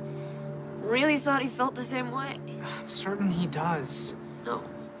really thought he felt the same way. I'm certain he does. No.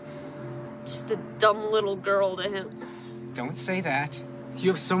 Just a dumb little girl to him. Don't say that. You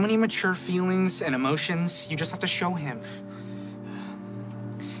have so many mature feelings and emotions. You just have to show him.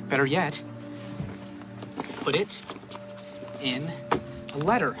 Better yet, put it in a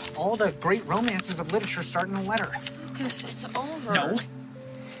letter. All the great romances of literature start in a letter. Lucas, it's over. No,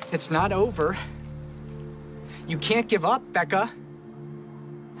 it's not over. You can't give up, Becca.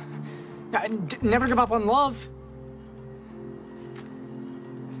 Never give up on love.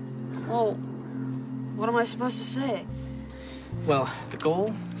 Well, what am I supposed to say? Well, the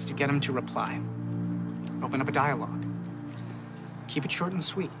goal is to get him to reply. Open up a dialogue. Keep it short and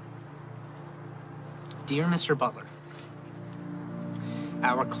sweet. Dear Mr. Butler,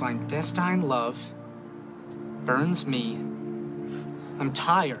 our clandestine love burns me. I'm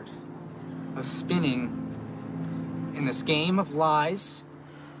tired of spinning in this game of lies.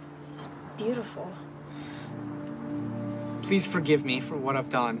 Beautiful. Please forgive me for what I've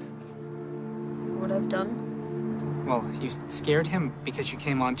done. What I've done? Well, you scared him because you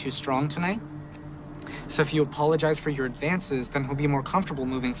came on too strong tonight. So if you apologize for your advances, then he'll be more comfortable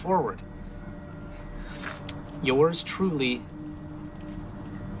moving forward. Yours truly,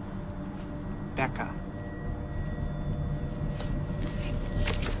 Becca.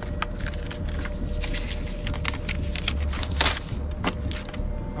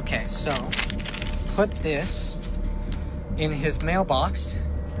 Okay, so put this in his mailbox,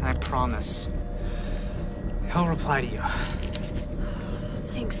 and I promise he'll reply to you.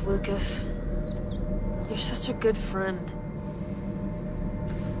 Thanks, Lucas. You're such a good friend.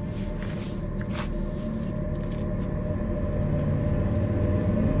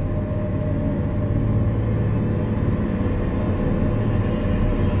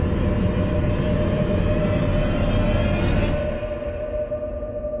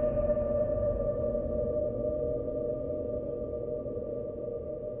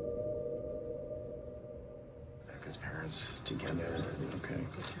 Becca's parents together. Okay.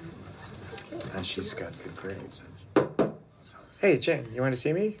 And she's got good grades. Hey, Jane, you want to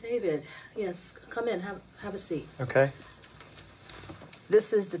see me? David, yes, come in, have a seat. Okay.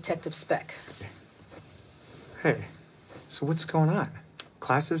 This is Detective Speck. Hey, so what's going on?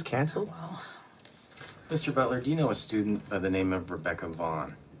 Classes canceled? Well, Mr. Butler, do you know a student by the name of Rebecca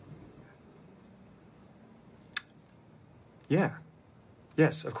Vaughn? Yeah.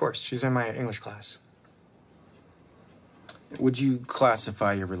 Yes, of course. She's in my English class. Would you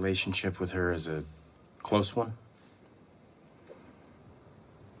classify your relationship with her as a close one?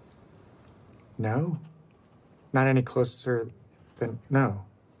 No. Not any closer than no.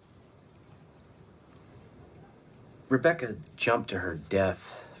 Rebecca jumped to her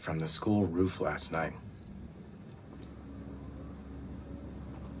death from the school roof last night.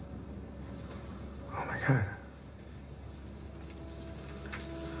 Oh my God.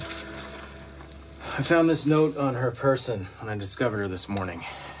 I found this note on her person when I discovered her this morning.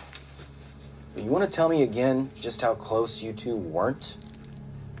 So you want to tell me again just how close you two weren't?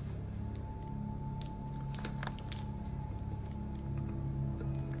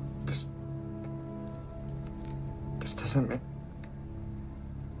 This doesn't make...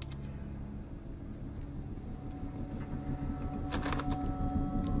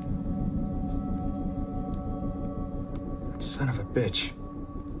 Son of a bitch.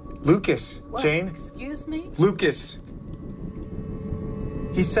 Lucas, What? Jane? Excuse me? Lucas.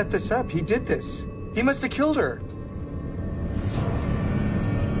 He set this up. He did this. He must have killed her.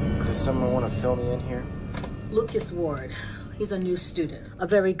 Does someone want to fill me in here? Lucas Ward. He's a new student. A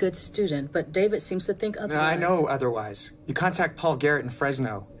very good student, but David seems to think otherwise. I know otherwise. You contact Paul Garrett in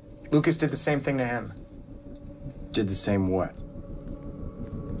Fresno. Lucas did the same thing to him. Did the same what?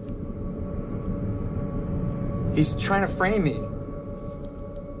 He's trying to frame me.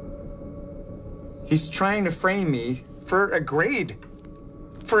 He's trying to frame me for a grade.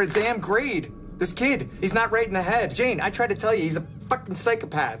 For a damn grade. This kid, he's not right in the head. Jane, I tried to tell you, he's a fucking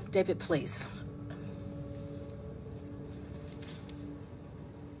psychopath. David, please.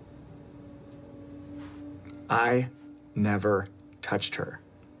 I never touched her.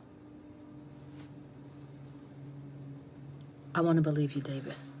 I want to believe you,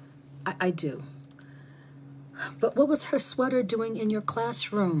 David. I do. But what was her sweater doing in your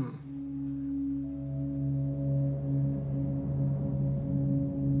classroom?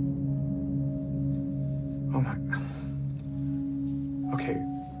 Oh my... Okay,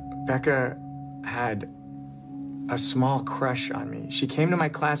 Becca had a small crush on me. She came to my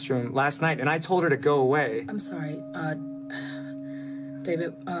classroom last night and I told her to go away. I'm sorry,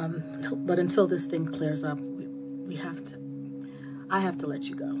 David, but until this thing clears up, we have to... I have to let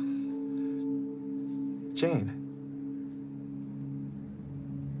you go. Jane.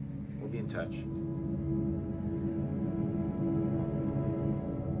 We'll be in touch.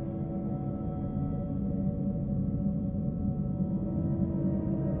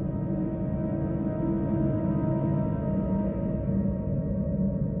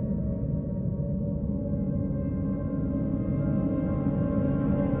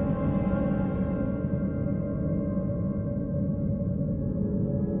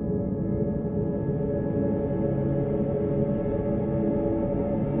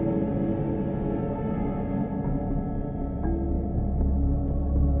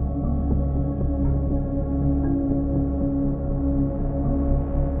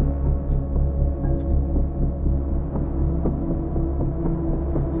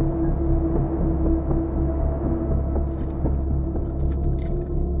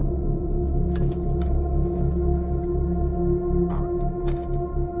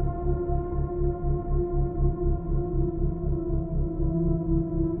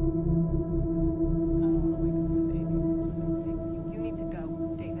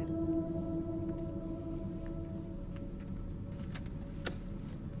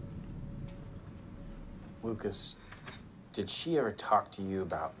 Lucas, did she ever talk to you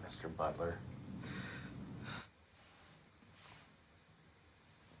about Mr. Butler?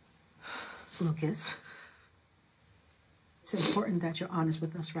 Lucas, it's important that you're honest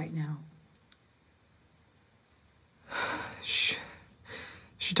with us right now. She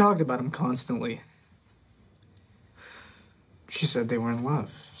talked about him constantly. She said they were in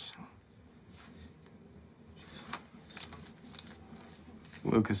love.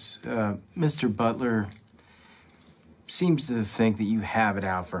 Lucas, Mr. Butler seems to think that you have it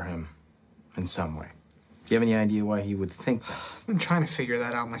out for him in some way. Do you have any idea why he would think that? I've been trying to figure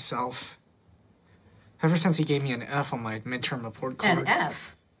that out myself. Ever since he gave me an F on my midterm report card. An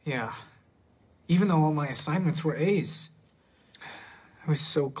F? Yeah. Even though all my assignments were A's. I was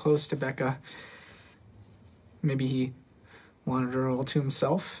so close to Becca. Maybe he wanted her all to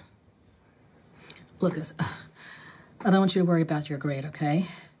himself. Lucas, I don't want you to worry about your grade, okay?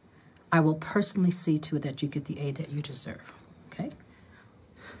 I will personally see to it that you get the A that you deserve, okay?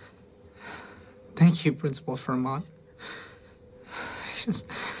 Thank you, Principal Fremont.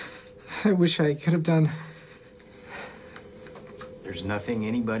 I wish I could have done. There's nothing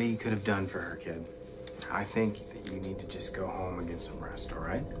anybody could have done for her, kid. I think that you need to just go home and get some rest, all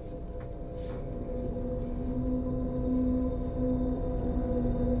right?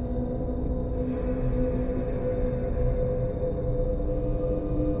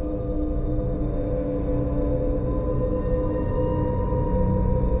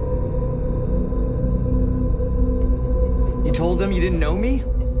 You told them you didn't know me?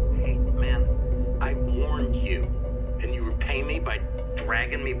 Hey, man, I warned you, and you repay me by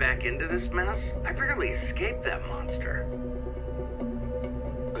dragging me back into this mess? I barely escaped that monster.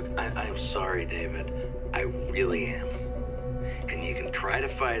 Look, I'm sorry, David. I really am. And you can try to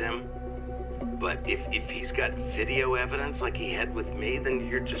fight him, but if he's got video evidence like he had with me, then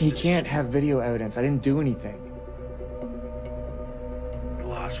you're just... He can't have video evidence. I didn't do anything. You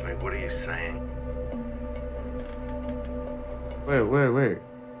lost me. What are you saying? Wait.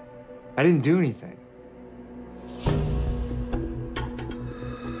 I didn't do anything.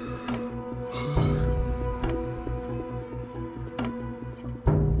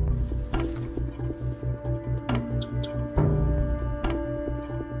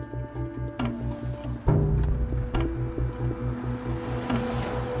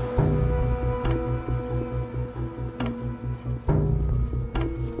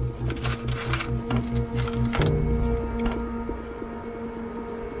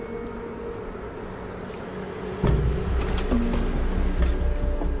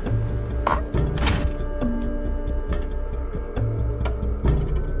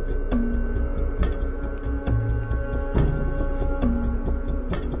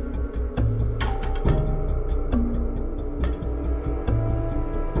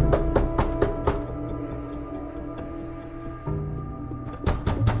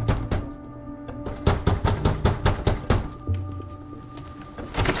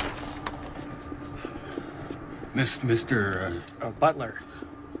 Mr. Butler.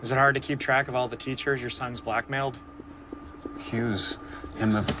 Is it hard to keep track of all the teachers your son's blackmailed? Hughes,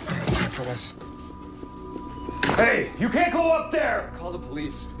 him the... For this. Hey, you can't go up there! Call the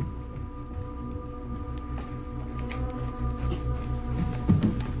police.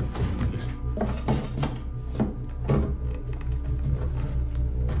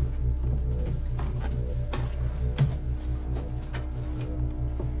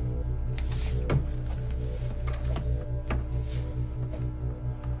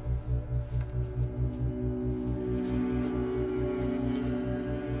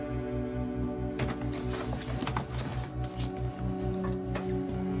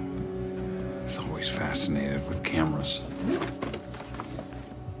 Fascinated with cameras.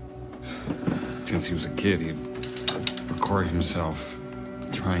 Since he was a kid, he'd record himself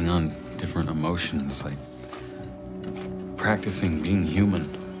trying on different emotions, like practicing being human.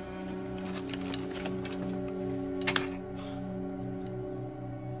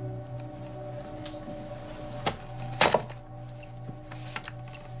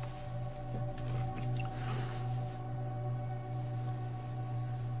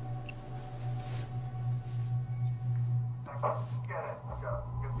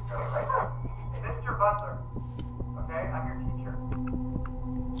 Mr. Butler, okay? I'm your teacher.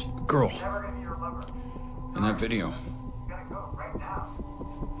 Girl. I'm never gonna be your lover. In that video. You gotta go right now.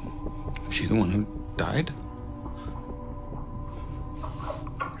 She the one who died?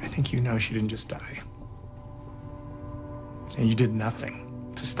 I think you know she didn't just die. And you did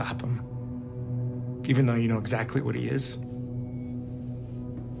nothing to stop him. Even though you know exactly what he is.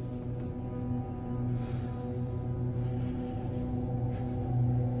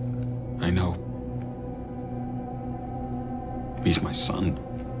 I know. He's my son.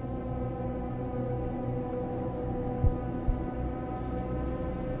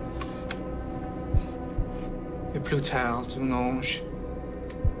 Et plus tard, un ange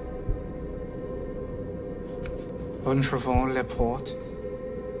entrevant les portes,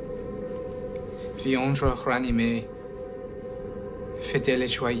 puis ange ranimé, fidèle et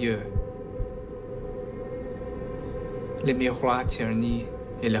joyeux, le miroir terni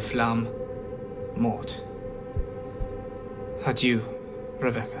et la flamme morte. Adieu,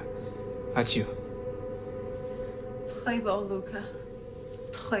 Rebecca. Adieu. Très beau, Luca.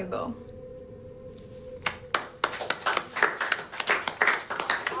 Très beau.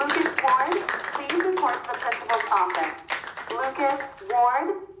 Lucas Ward, please report to the principal's office. Lucas Ward,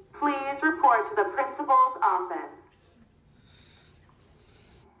 please report to the principal's office.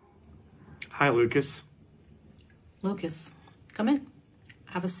 Hi, Lucas. Lucas, come in.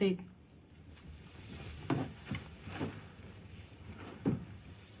 Have a seat.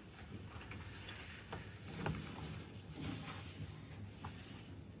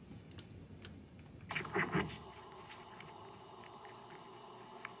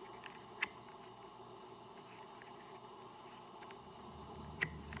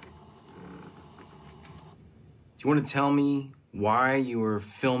 you want to tell me why you were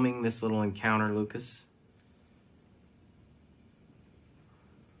filming this little encounter, Lucas?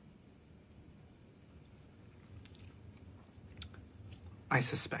 I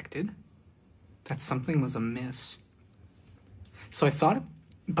suspected that something was amiss. So I thought it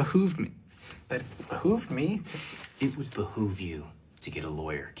behooved me. It would behoove you to get a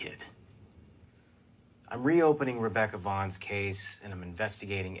lawyer, kid. I'm reopening Rebecca Vaughn's case, and I'm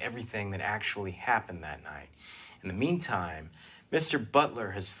investigating everything that actually happened that night. In the meantime, Mr.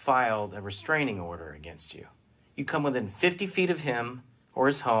 Butler has filed a restraining order against you. You come within 50 feet of him or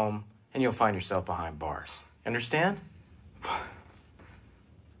his home, and you'll find yourself behind bars. Understand?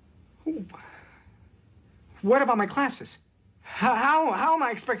 What about my classes? How am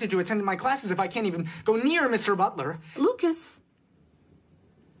I expected to attend my classes if I can't even go near Mr. Butler? Lucas,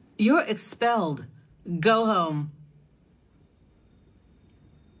 you're expelled. Go home.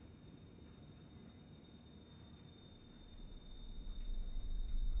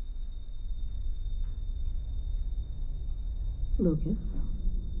 Lucas.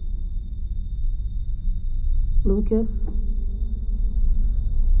 Lucas.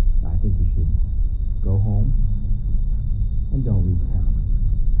 I think you should go home and don't leave town.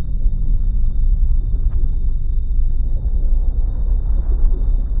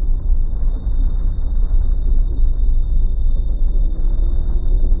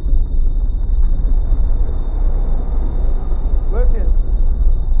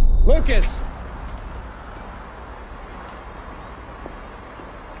 Lucas!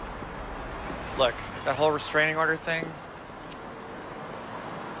 Look, that whole restraining order thing,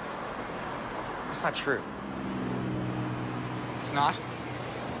 it's not true. It's not?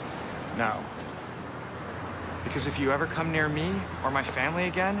 No. Because if you ever come near me or my family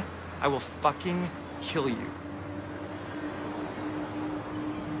again, I will fucking kill you.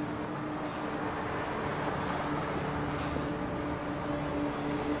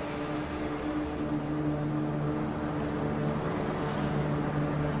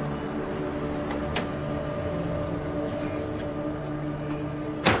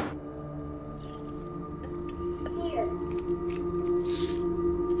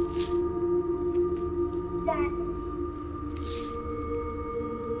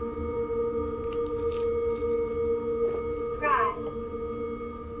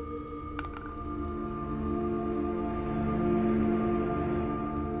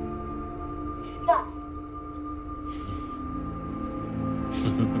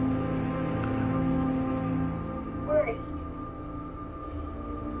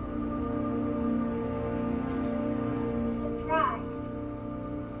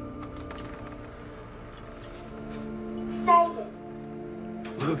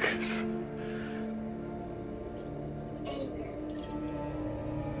 Lucas.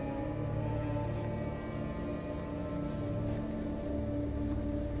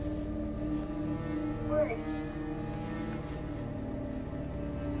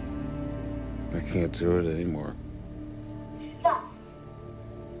 I can't do it anymore.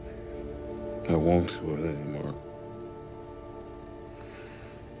 I won't do it anymore.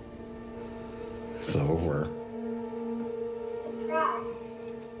 It's over.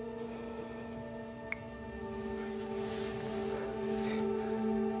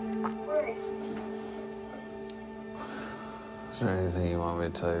 Is there anything you want me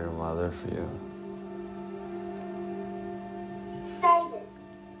to tell your mother for you?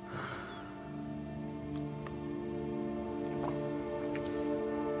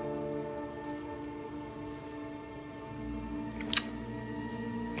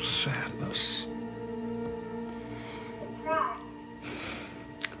 Sadness.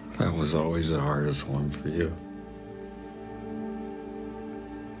 That was always the hardest one for you.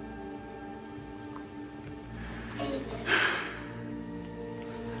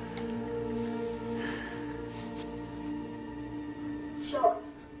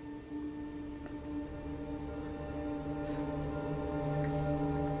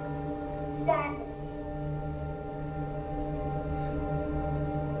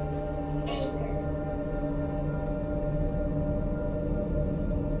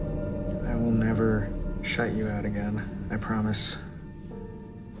 I will never shut you out again. I promise.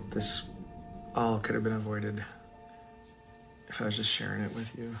 This all could have been avoided if I was just sharing it with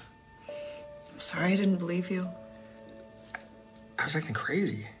you. I'm sorry I didn't believe you. I was acting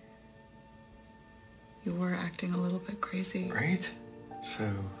crazy. You were acting a little bit crazy. Right?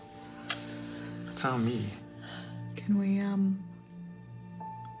 So, it's on me. Can we,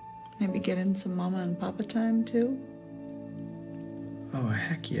 maybe get in some mama and papa time, too? Oh,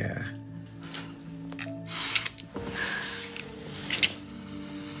 heck yeah.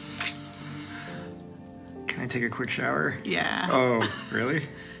 Can I take a quick shower? Yeah. Oh, really?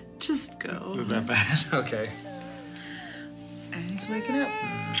 Just go. Was it that bad? Okay. And he's waking up.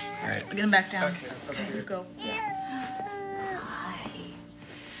 All right. Get him back down. Okay, you go.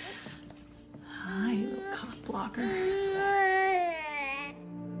 Hi, you little cock blocker.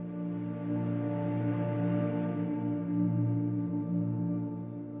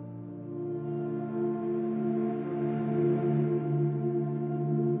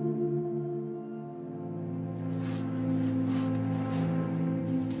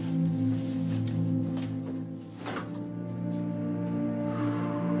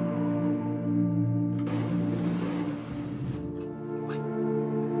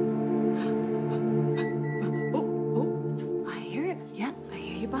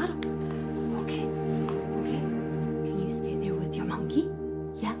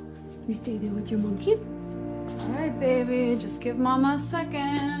 Stay there with your monkey. All right, baby, just give Mama a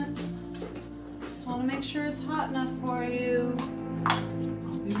second. Just want to make sure it's hot enough for you.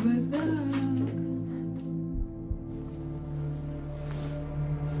 I'll be right back.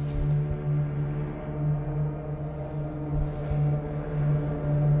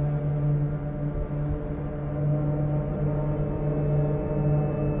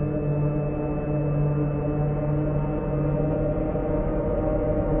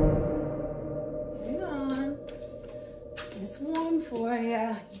 For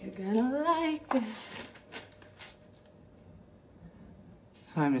ya, you're gonna like it.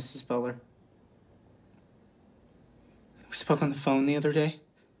 Hi, Mrs. Butler. We spoke on the phone the other day.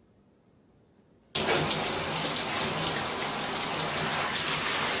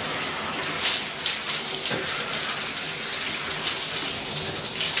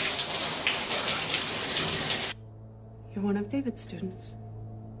 You're one of David's students.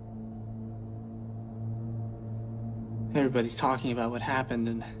 Everybody's talking about what happened,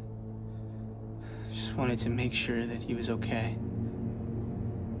 and I just wanted to make sure that he was okay.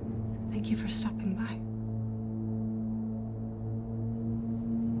 Thank you for stopping by.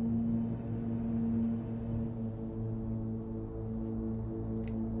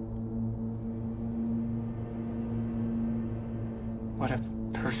 What a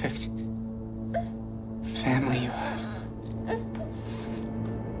perfect family you have.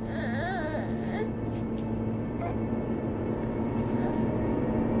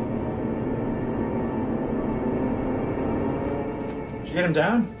 Did you get him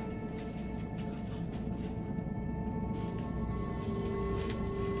down?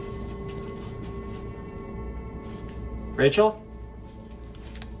 Rachel?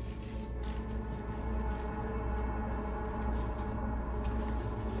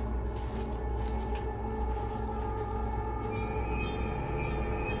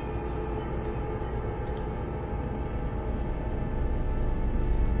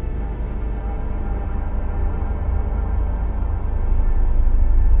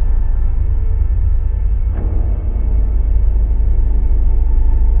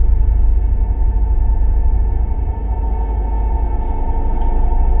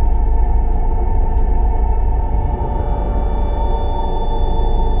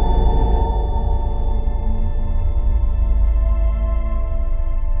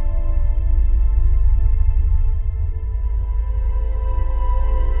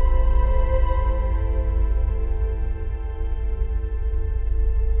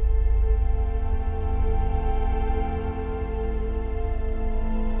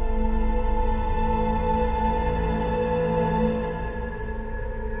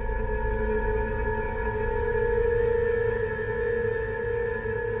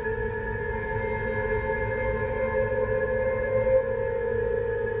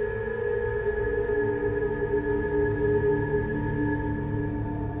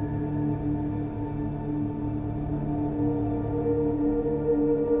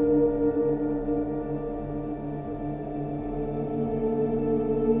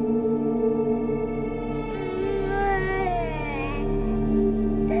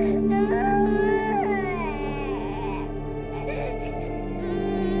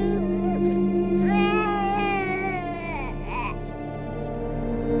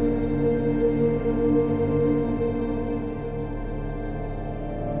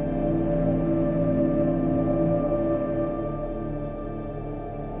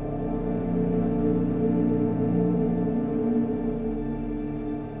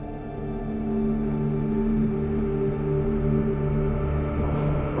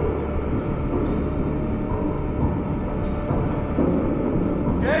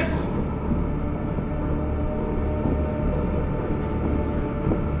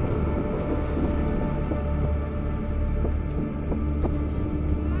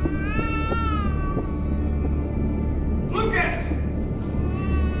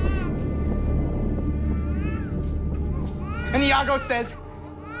 And Iago says,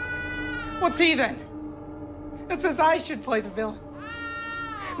 what's he then? That says I should play the villain.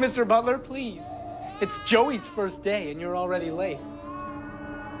 Mr. Butler, please. It's Joey's first day and you're already late.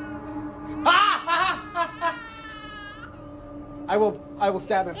 I will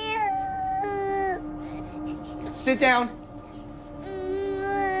stab him. Sit down.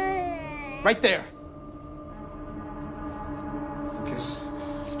 Right there. Lucas.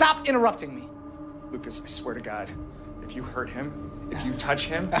 Stop interrupting me. Lucas, I swear to God, if you hurt him, if you touch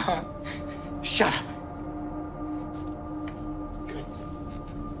him... Shut up.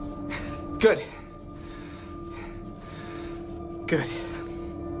 Good. Good.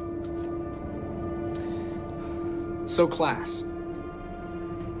 So, class,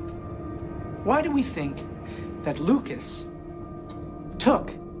 why do we think that Lucas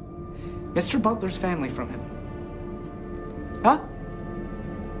took Mr. Butler's family from him? Huh?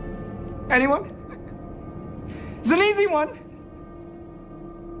 Anyone? It's an easy one.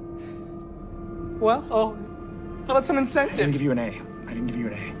 Well, how about some incentive? I didn't give you an A. I didn't give you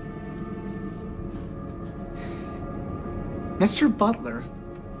an A. Mr. Butler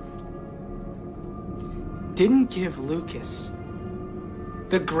didn't give Lucas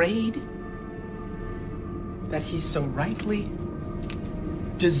the grade that he so rightly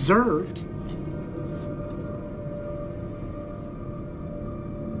deserved.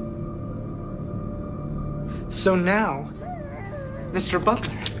 So now, Mr.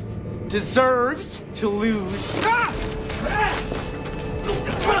 Butler deserves to lose.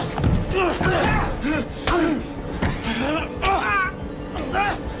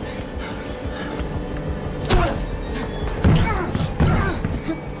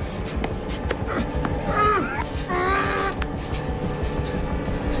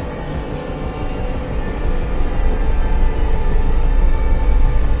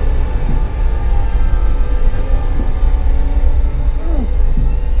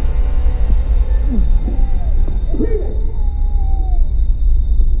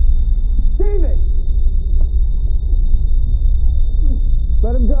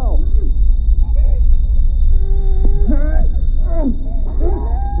 Let him go.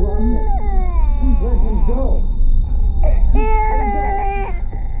 Let him go.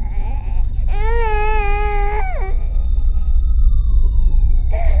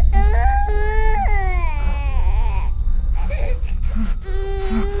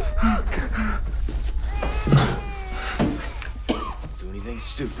 Do anything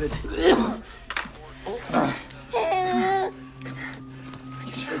stupid.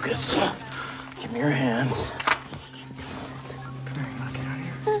 Lucas, give me your hands.